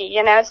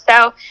Snooki,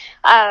 So,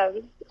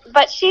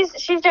 but she's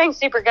doing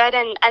super good,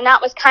 and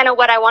that was kind of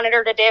what I wanted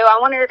her to do. I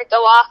wanted her to go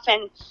off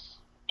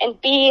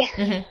and be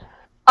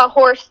a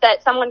horse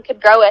that someone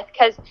could grow with,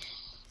 because,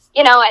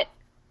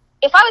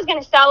 if I was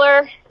going to sell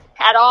her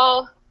at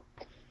all,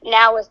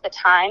 now was the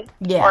time.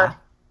 Or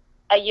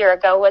a year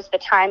ago was the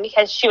time,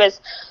 because she was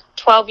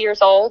 12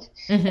 years old.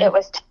 It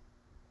was,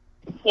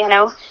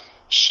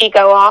 she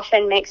go off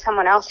and make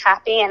someone else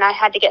happy, and I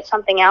had to get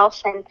something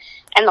else.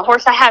 And the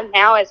horse I have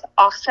now is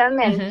awesome,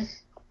 and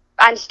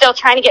I'm still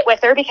trying to get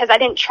with her because I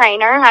didn't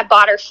train her. I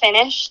bought her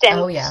finished,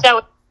 and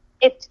so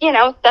it's,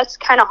 that's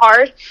kind of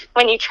hard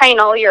when you train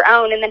all your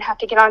own and then have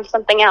to get on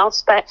something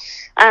else. But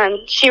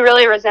she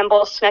really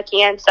resembles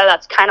Snooki, and so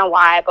that's kind of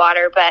why I bought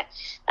her. But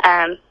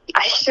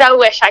I so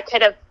wish I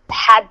could have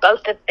had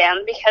both of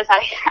them, because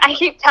I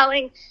keep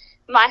telling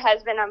my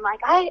husband, I'm like,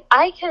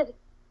 I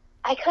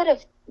could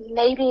have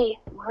maybe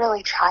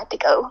really tried to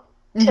go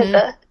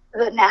to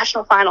the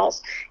national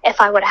finals if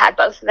I would have had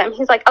both of them.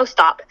 He's like, oh,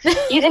 stop. You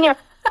didn't even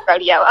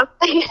rodeo. I'm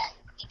like,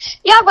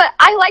 yeah, but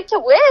I like to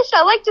wish.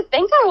 I like to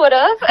think I would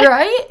have.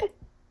 Right?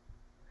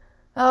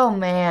 Oh,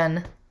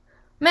 man.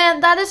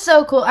 Man, that is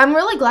so cool. I'm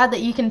really glad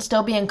that you can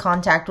still be in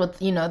contact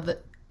with,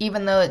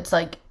 even though it's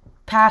like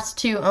past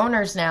 2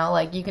 owners now,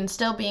 like you can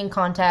still be in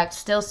contact,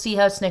 still see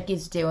how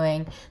Snooki's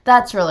doing.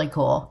 That's really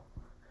cool.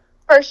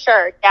 For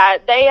sure.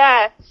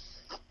 Yeah,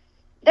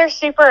 they're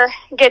super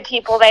good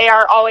people. They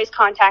are always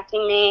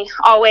contacting me,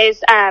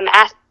 always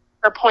asking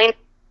for points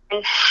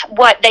and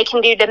what they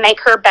can do to make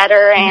her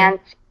better. Mm-hmm.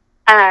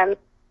 And,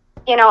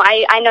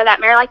 I know that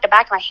mare like the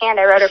back of my hand.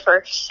 I rode her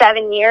for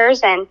 7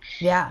 years, and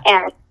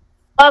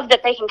love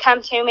that they can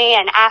come to me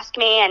and ask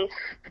me, and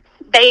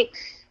they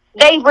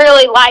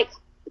really like,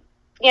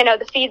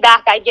 the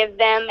feedback I give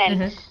them.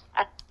 And,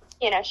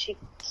 she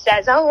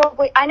says, oh,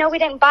 well, I know we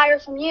didn't buy her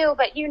from you,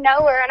 but you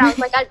know her. And I was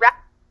like, I'd rather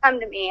come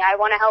to me. I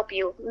want to help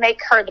you make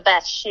her the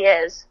best she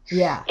is.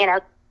 Yeah. She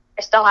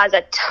still has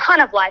a ton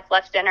of life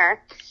left in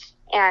her.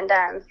 And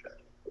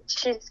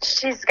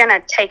she's going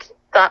to take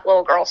that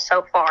little girl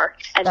so far.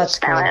 That's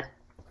just know cool. it.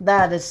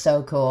 That is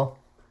so cool.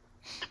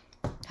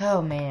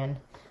 Oh, man.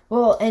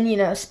 Well,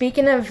 and,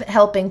 speaking of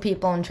helping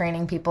people and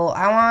training people,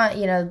 I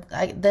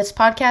want, this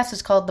podcast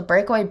is called the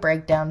Breakaway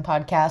Breakdown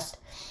Podcast.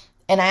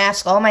 And I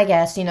ask all my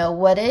guests,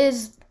 what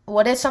is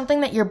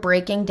something that you're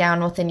breaking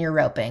down within your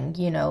roping?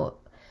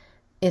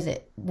 Is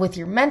it with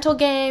your mental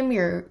game,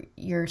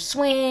 your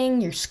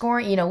swing, your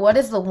scoring? What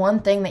is the one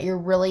thing that you're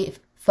really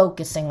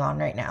focusing on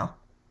right now?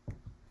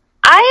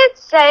 I'd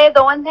say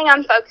the one thing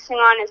I'm focusing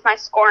on is my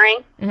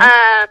scoring.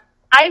 Mm-hmm.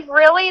 I've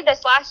really,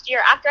 this last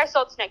year, after I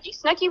sold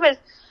Snooki was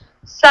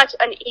such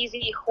an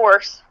easy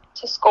horse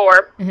to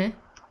score. Mm-hmm.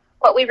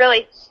 What we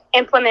really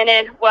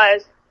implemented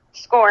was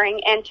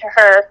scoring into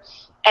her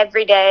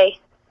everyday,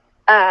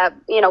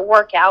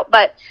 workout,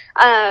 but,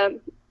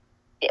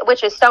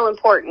 which is so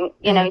important.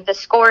 Mm-hmm. The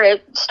score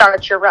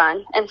starts your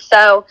run. And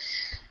so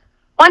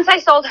once I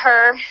sold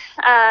her,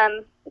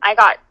 I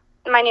got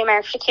my new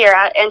mare,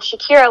 Shakira, and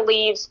Shakira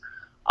leaves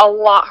a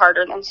lot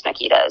harder than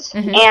Snooki does.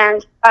 Mm-hmm.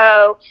 And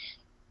so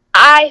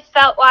I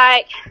felt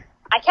like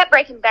I kept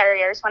breaking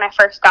barriers when I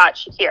first got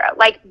Shakira,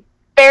 like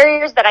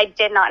barriers that I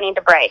did not need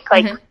to break.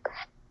 Like, mm-hmm.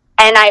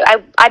 And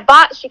I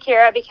bought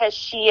Shakira because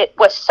she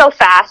was so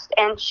fast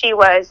and she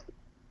was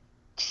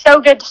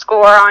so good to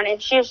score on,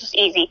 and she was just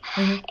easy.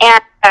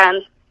 Mm-hmm.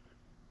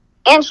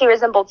 And she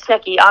resembled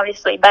Snooki,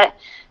 obviously, but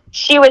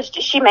she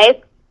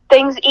made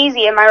things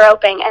easy in my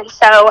roping. And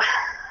so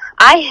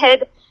I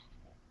had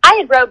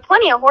rode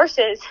plenty of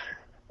horses,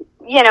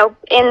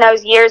 in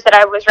those years that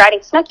I was riding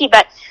Snooki,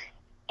 but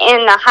in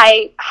a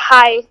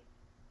high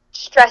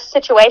stress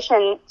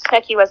situation,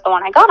 Snooki was the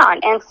one I got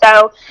on. And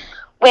so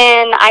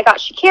when I got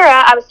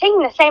Shakira, I was taking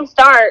the same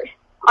start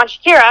on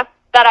Shakira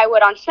that I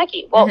would on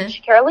Snooki. Well, mm-hmm.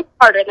 Shakira was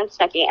harder than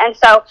Snooki. And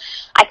so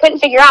I couldn't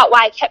figure out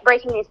why I kept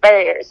breaking these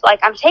barriers. Like,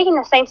 I'm taking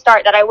the same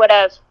start that I would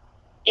have,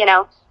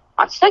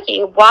 on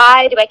Snooki.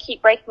 Why do I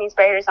keep breaking these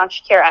barriers on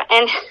Shakira?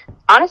 And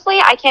honestly,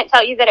 I can't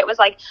tell you that it was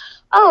like,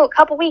 a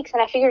couple weeks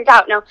and I figured it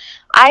out. No,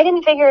 I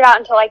didn't figure it out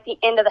until like the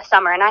end of the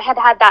summer, and I had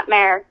had that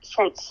mare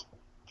since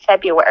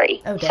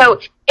February. Okay. So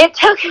it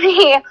took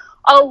me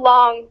a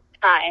long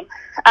time.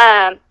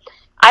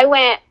 I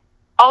went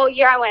all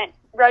year. I went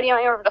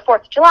rodeoing over the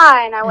 4th of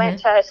July, and I mm-hmm. went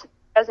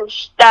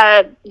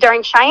to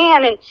during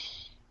Cheyenne, and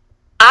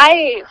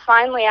I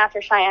finally,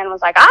 after Cheyenne,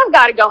 was like, I've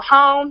got to go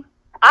home.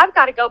 I've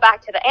got to go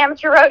back to the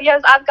amateur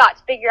rodeos. I've got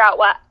to figure out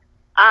what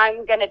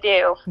I'm going to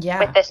do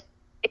with this,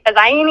 because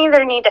I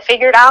either need to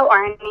figure it out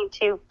or I need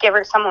to give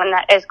her someone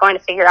that is going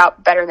to figure it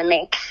out better than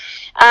me.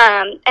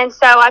 And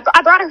so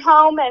I brought her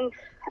home,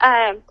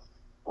 and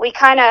we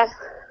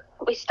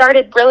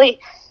started really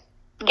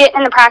getting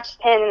in the practice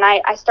pen, and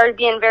I started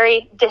being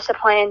very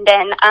disciplined,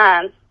 and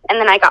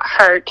then I got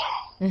hurt,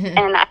 mm-hmm.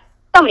 and I had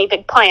so many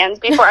big plans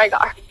before I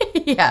got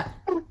hurt. Yeah.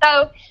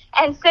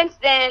 And since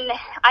then,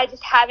 I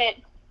just haven't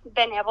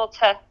been able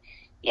to,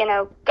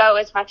 go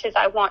as much as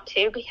I want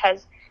to,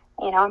 because,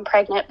 I'm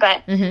pregnant,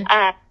 but mm-hmm.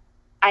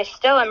 I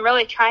still am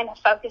really trying to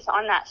focus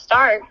on that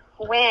start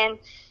when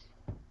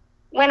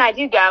I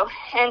do go.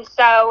 And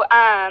so,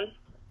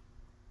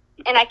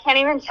 and I can't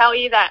even tell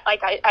you that,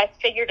 like, I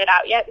figured it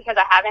out yet, because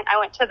I haven't. I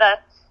went to the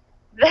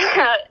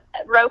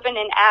roping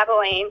in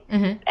Abilene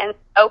mm-hmm. and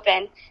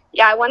Open.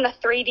 Yeah, I won the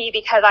 3D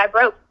because I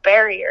broke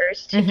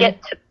barriers to mm-hmm.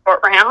 get to the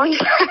short round.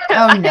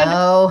 Oh,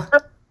 no.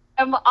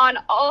 I'm on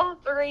all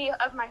 3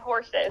 of my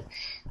horses.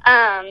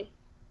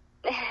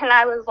 And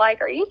I was like,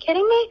 are you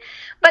kidding me?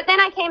 But then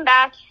I came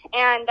back,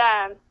 and,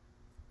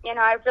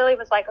 I really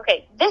was like,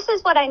 okay, this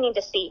is what I need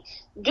to see.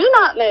 Do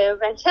not move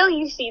until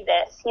you see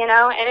this,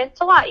 and it's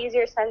a lot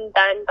easier said than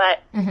done, but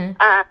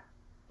mm-hmm.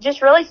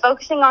 Just really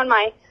focusing on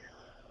my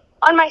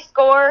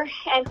score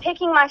and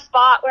picking my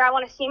spot where I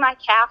want to see my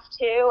calf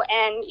too.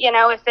 And,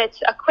 if it's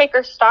a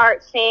quicker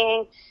start,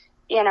 seeing,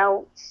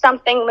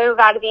 something move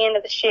out of the end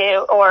of the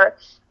shoe, or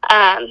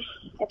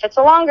if it's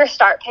a longer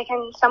start,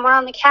 picking somewhere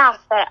on the calf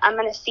that I'm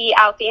going to see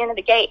out the end of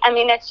the gate. I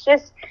mean,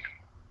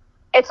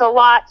 it's a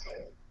lot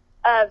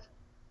of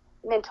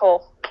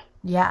mental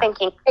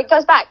thinking. It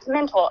goes back to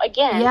mental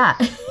again. Yeah.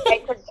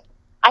 Because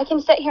I can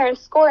sit here and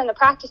score in the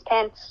practice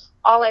pen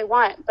all I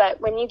want. But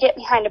when you get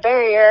behind a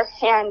barrier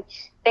and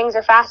things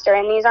are faster,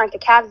 and these aren't the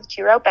calves that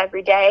you rope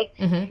every day,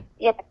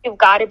 you've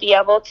got to be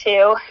able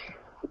to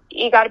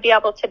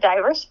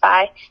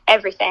diversify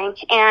everything.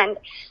 And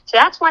so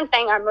that's one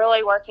thing I'm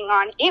really working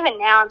on. Even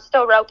now, I'm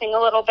still roping a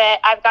little bit.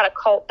 I've got a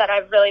colt that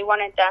I've really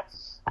wanted to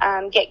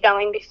get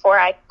going before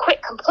I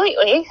quit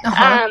completely.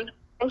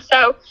 And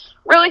so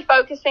really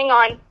focusing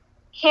on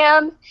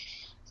him,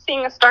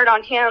 seeing a start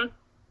on him,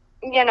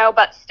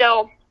 but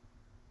still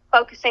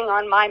focusing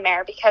on my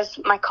mare, because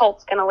my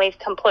colt's going to leave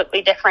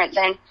completely different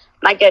than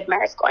my good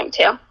mare is going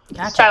to.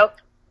 Gotcha. So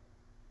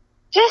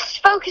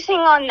just focusing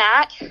on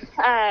that.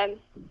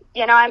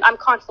 I'm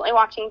constantly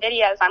watching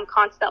videos. I'm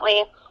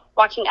constantly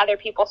watching other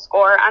people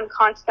score. I'm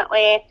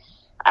constantly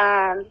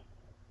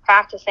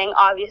practicing,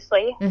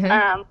 obviously,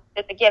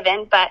 it's a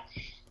given, but,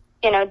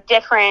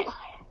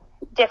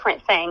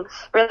 different things,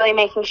 really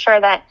making sure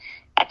that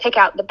I pick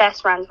out the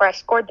best runs where I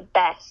scored the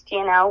best,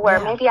 where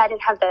maybe I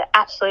didn't have the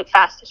absolute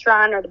fastest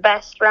run or the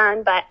best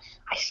run, but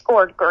I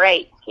scored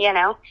great,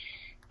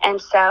 and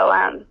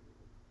so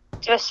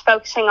just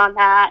focusing on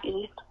that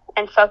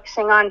and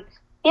focusing on,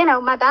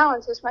 my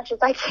balance as much as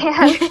I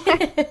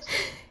can.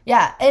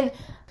 Yeah, and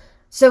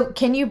so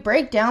can you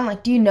break down,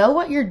 do you know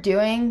what you're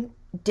doing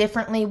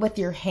differently with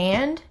your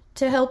hand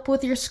to help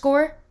with your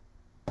score?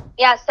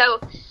 Yeah, so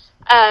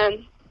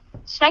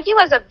Snooki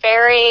was a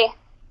very,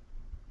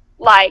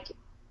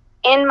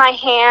 in my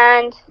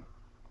hand,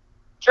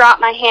 drop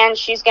my hand,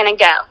 she's going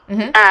to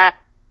go.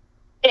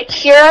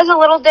 Akira's a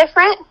little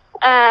different.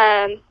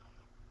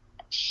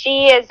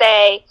 She is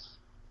a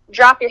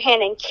drop your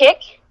hand and kick,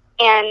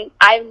 and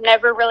I've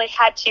never really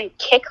had to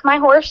kick my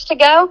horse to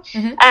go.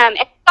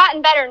 It's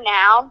gotten better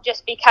now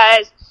just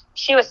because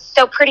she was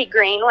still pretty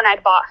green when I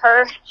bought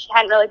her. She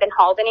hadn't really been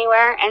hauled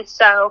anywhere, and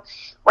so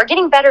we're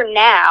getting better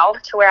now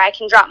to where I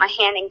can drop my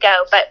hand and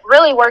go. But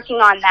really working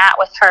on that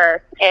with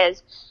her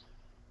is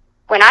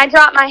when I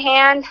drop my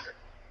hand,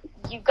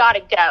 you got to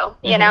go,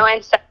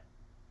 and so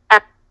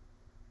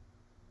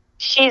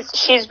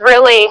she's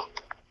really,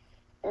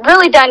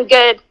 really done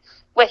good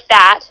with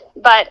that.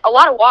 But a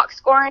lot of walk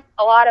scoring,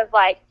 a lot of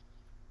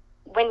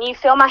when you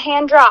feel my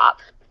hand drop,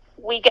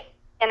 we get,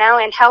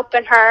 and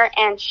helping her,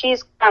 and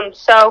she's come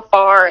so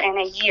far in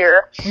a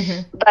year.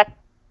 But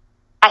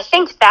I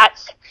think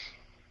that's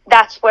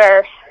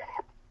where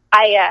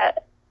I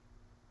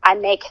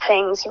make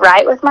things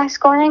right with my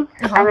scoring.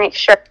 I make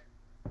sure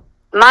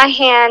my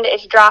hand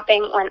is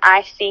dropping when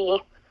I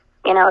see,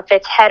 if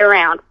it's head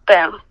around,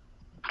 boom,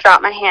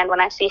 drop my hand when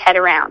I see head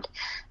around.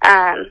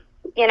 And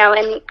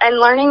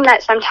learning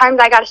that sometimes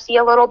I got to see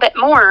a little bit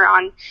more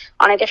on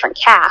a different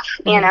calf,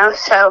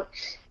 so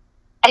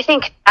I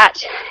think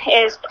that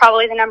is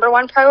probably the number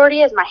one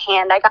priority is my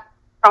hand. I got to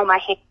control my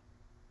hand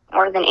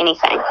more than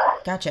anything.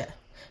 Gotcha.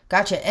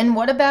 And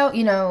what about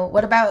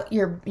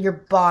your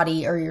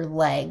body or your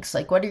legs?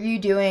 What are you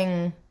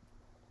doing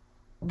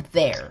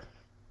there,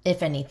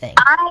 if anything?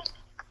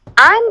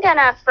 I'm going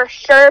to for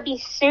sure be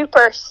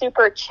super,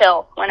 super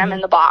chill when I'm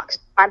in the box.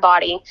 My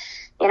body,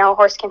 a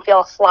horse can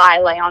feel a fly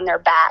lay on their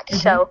back.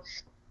 So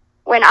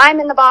when I'm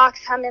in the box,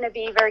 I'm going to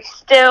be very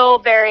still,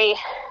 very,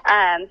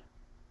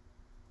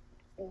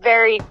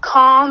 very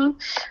calm.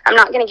 I'm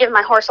not going to give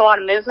my horse a lot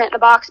of movement in the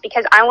box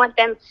because I want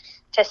them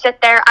to sit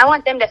there. I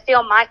want them to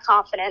feel my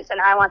confidence, and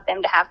I want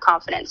them to have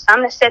confidence. So I'm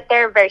going to sit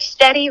there very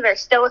steady, very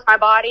still with my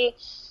body.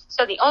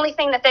 So the only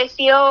thing that they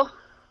feel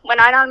when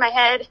I'm on my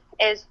head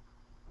is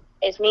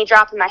me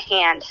dropping my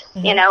hand.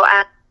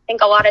 I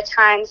think a lot of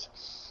times,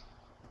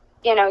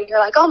 you're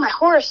like, oh, my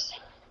horse,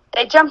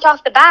 they jumped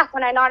off the back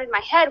when I nodded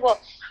my head.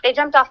 Well, they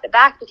jumped off the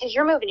back because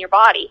you're moving your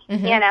body.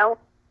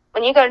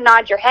 When you go to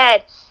nod your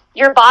head,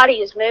 your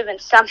body is moving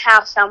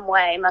somehow, some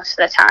way most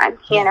of the time,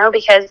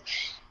 because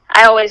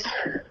I always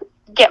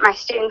get my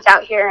students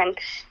out here and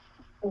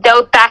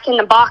go back in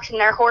the box and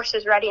their horse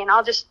is ready, and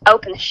I'll just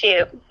open the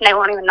chute and they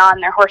won't even nod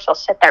and their horse will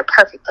sit there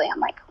perfectly. I'm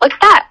like, look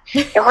at that.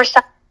 Your horse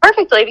sat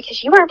perfectly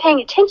because you weren't paying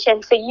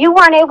attention, so you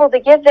weren't able to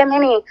give them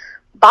any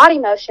body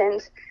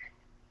motions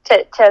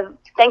to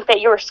think that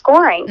you were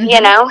scoring,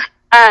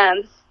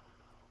 and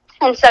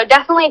so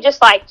definitely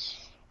just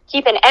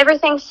keeping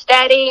everything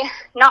steady,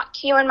 not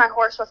cueing my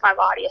horse with my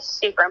body is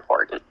super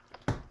important.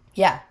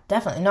 Yeah,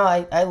 definitely. No,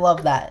 I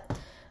love that.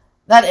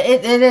 That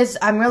it is.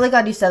 I'm really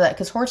glad you said that,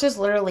 because horses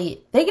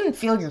literally, they can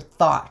feel your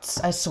thoughts,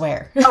 I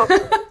swear. Oh,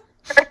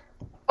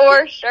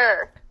 for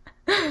sure.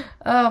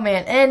 Oh,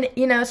 man.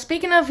 And,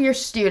 speaking of your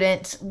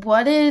students,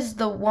 what is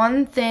the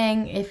one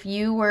thing, if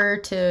you were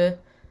to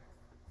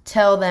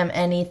tell them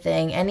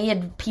anything, any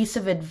piece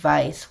of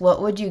advice,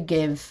 what would you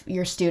give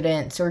your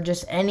students or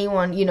just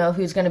anyone,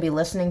 who's going to be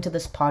listening to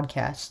this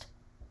podcast?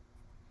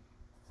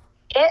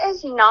 It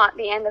is not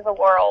the end of the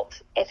world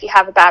if you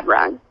have a bad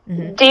run.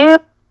 Do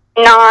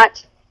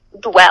not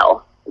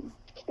dwell.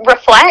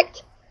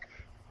 Reflect,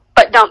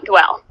 but don't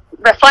dwell.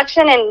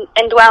 Reflection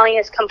and dwelling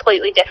is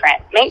completely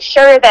different. Make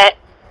sure that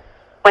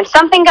when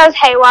something goes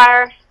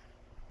haywire,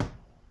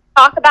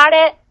 talk about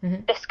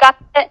it, discuss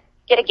it,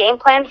 get a game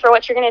plan for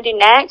what you're going to do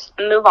next,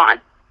 and move on.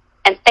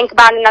 and think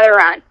about another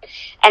run.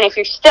 And if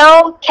you're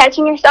still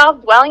catching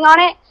yourself dwelling on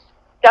it,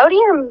 go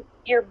to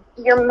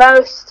your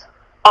most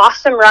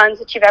awesome runs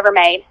that you've ever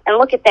made and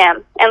look at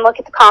them and look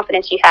at the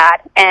confidence you had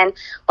and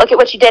look at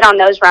what you did on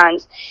those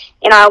runs.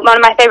 You know, one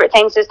of my favorite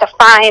things is to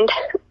find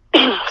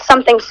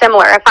something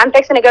similar. If I'm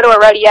fixing to go to a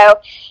rodeo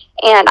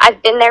and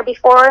I've been there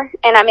before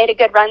and I made a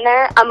good run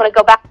there, I'm going to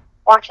go back and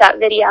watch that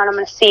video and I'm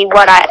going to see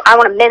what I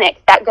want to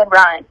mimic that good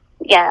run,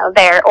 you know,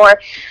 there. Or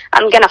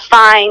I'm going to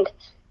find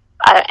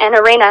an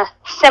arena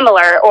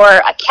similar or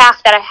a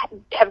calf that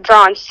I have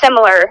drawn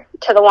similar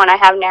to the one I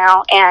have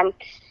now and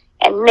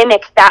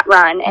mimic that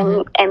run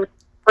and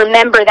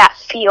remember that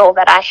feel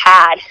that I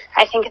had.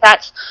 I think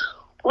that's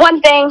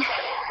one thing.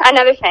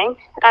 Another thing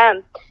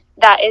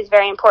that is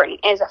very important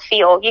is a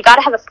feel. You got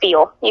to have a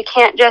feel. You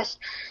can't just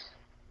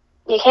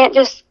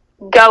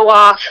go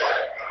off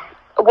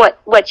what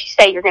you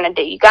say you're going to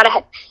do. You got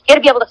to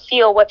be able to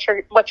feel what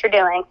you're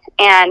doing.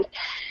 And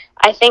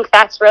I think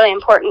that's really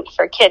important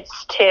for kids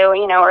too,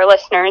 you know, or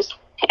listeners,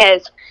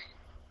 is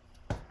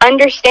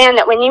understand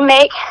that when you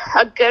make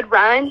a good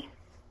run,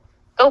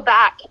 go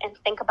back and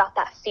think about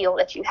that feel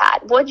that you had.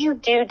 What'd you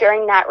do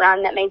during that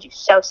run that made you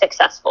so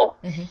successful?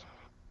 Mm-hmm.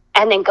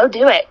 And then go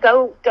do it.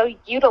 Go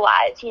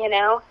utilize, you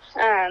know,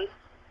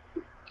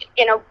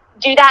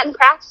 do that in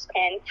practice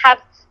and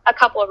have a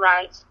couple of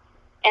runs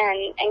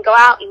and go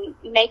out and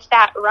make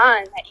that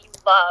run that you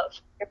love,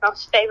 your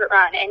most favorite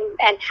run,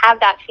 and have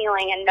that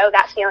feeling and know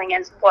that feeling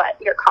is what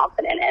you're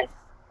confident in.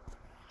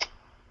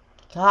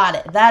 Got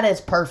it. That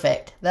is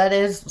perfect. That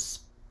is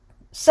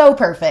so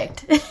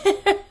perfect.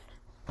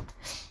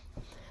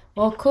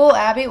 Well, cool,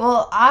 Abby.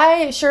 Well,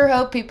 I sure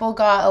hope people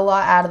got a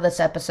lot out of this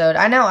episode.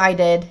 I know I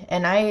did,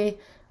 and I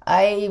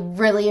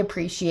really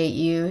appreciate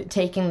you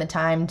taking the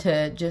time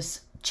to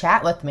just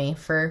chat with me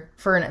for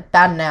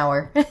about an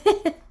hour.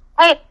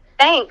 Hey,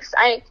 thanks.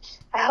 I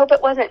hope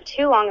it wasn't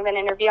too long of an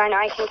interview. I know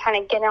I can kind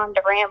of get on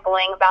to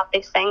rambling about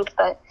these things,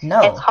 but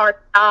It's hard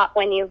not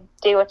when you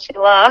do what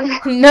you love.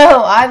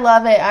 No, I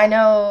love it. I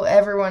know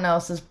everyone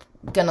else is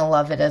going to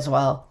love it as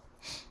well.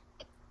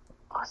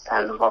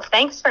 Awesome. Well,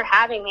 thanks for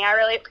having me. I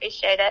really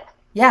appreciate it.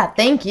 Yeah,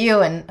 thank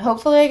you, and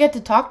hopefully I get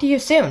to talk to you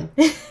soon.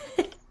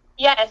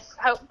 Yes,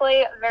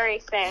 hopefully very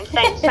soon.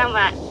 Thanks so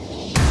much.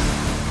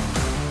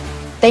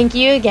 Thank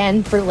you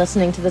again for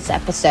listening to this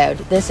episode.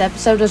 This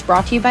episode was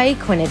brought to you by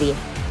Equinity.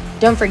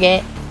 Don't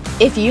forget,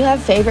 if you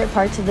have favorite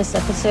parts of this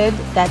episode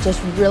that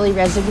just really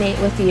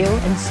resonate with you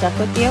and stuck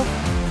with you,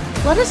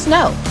 let us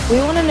know. We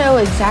want to know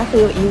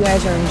exactly what you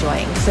guys are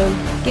enjoying. So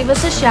give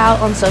us a shout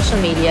on social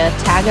media,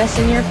 tag us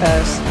in your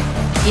posts,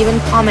 even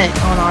comment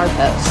on our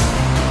posts.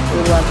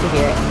 We'd love to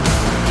hear it.